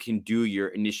 not that you can do your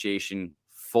initiation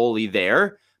fully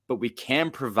there, but we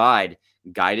can provide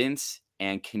guidance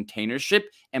and containership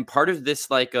and part of this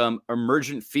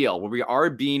emergent feel where we are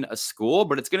being a school,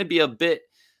 but it's going to be a bit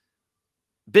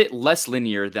less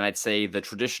linear than I'd say the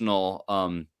traditional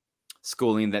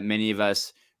schooling that many of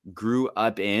us grew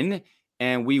up in.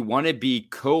 And we want to be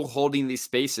co-holding these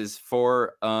spaces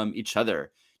for each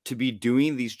other, to be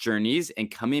doing these journeys and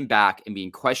coming back and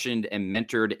being questioned and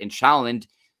mentored and challenged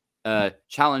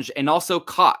and also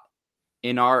caught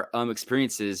in our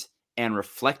experiences and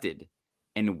reflected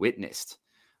and witnessed.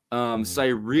 So I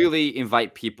really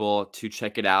invite people to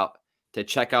check it out, to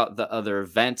check out the other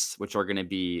events, which are going to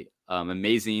be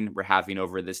amazing. We're having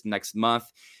over this next month,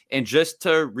 and just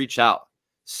to reach out.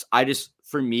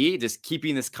 For me, just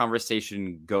keeping this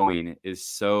conversation going is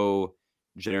so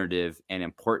generative and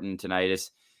important. And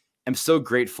I'm so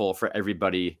grateful for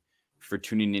everybody for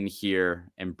tuning in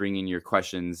here and bringing your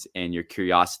questions and your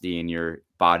curiosity and your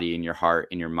body and your heart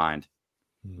and your mind.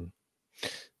 Mm-hmm.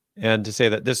 And to say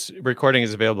that this recording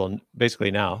is available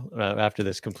basically now after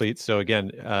this completes. So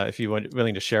again, if you want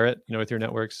willing to share it, with your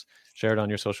networks, share it on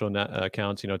your social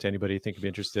accounts, to anybody you think would be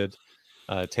interested.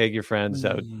 Tag your friends.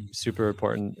 That would be super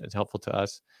important. It's helpful to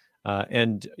us.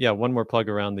 And one more plug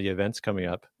around the events coming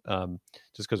up,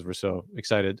 just because we're so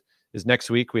excited, is next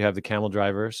week we have the Camel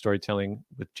Driver storytelling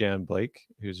with Jan Blake,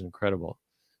 who's incredible.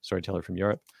 storyteller from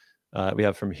Europe. We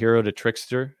have From Hero to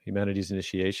Trickster, Humanity's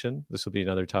Initiation. This will be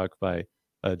another talk by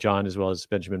John, as well as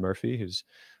Benjamin Murphy, who's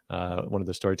one of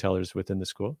the storytellers within the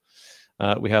school.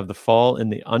 We have The Fall in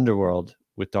the Underworld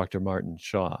with Dr. Martin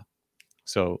Shaw.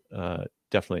 So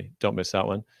definitely don't miss that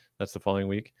one. That's the following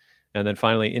week. And then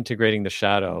finally, Integrating the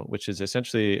Shadow, which is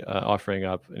essentially offering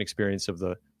up an experience of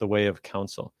the Way of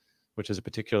Counsel, which is a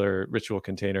particular ritual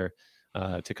container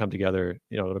to come together.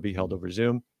 It'll be held over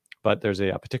Zoom, but there's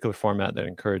a particular format that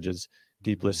encourages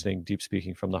deep listening, deep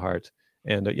speaking from the heart,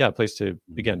 and a place to,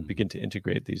 again, begin to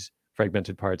integrate these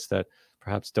fragmented parts that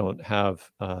perhaps don't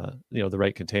have the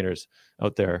right containers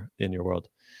out there in your world.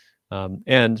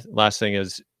 And last thing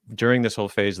is, during this whole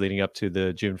phase leading up to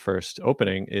the June 1st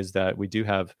opening, is that we do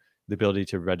have the ability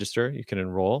to register. You can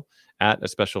enroll at a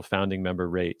special founding member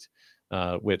rate,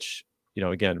 which,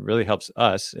 again, really helps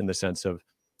us in the sense of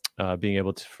being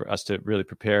able for us to really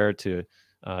prepare to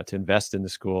invest in the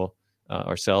school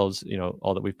ourselves,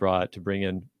 all that we've brought to bring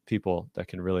in people that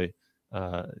can really,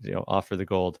 offer the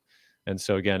gold. And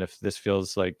so again, if this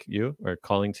feels like you or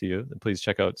calling to you, then please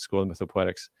check out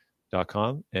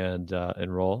schoolamythopoetics.com and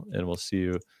enroll, and we'll see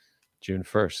you June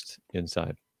 1st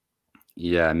inside.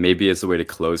 Yeah, maybe as a way to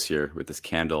close here with this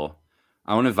candle,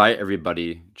 I want to invite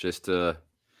everybody just to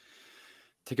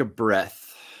take a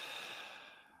breath,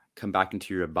 come back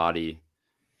into your body.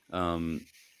 I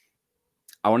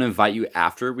want to invite you,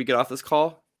 after we get off this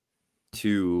call,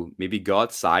 to maybe go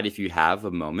outside if you have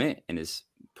a moment and just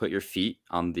put your feet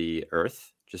on the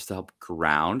earth just to help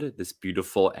ground this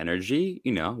beautiful energy,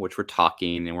 which we're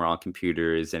talking and we're on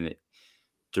computers, and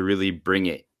to really bring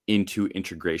it into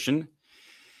integration.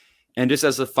 And just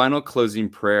as a final closing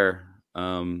prayer,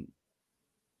 something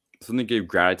to give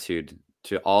gratitude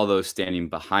to all those standing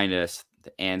behind us,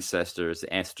 the ancestors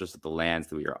of the lands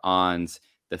that we are on,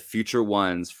 the future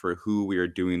ones for who we are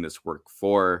doing this work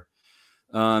for,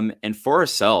 and for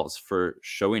ourselves for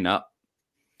showing up,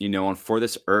 and for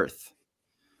this earth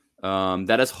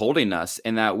that is holding us,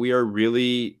 and that we are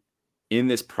really in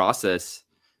this process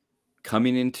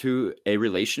coming into a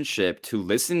relationship to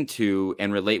listen to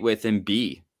and relate with and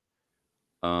be.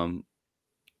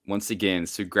 Once again,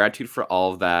 so gratitude for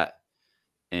all of that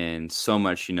and so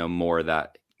much, more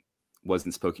that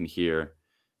wasn't spoken here.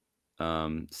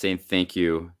 Saying thank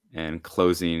you and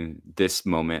closing this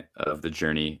moment of the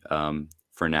journey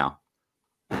for now.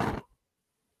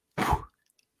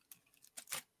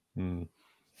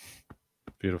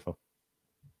 Beautiful.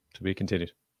 To be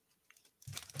continued.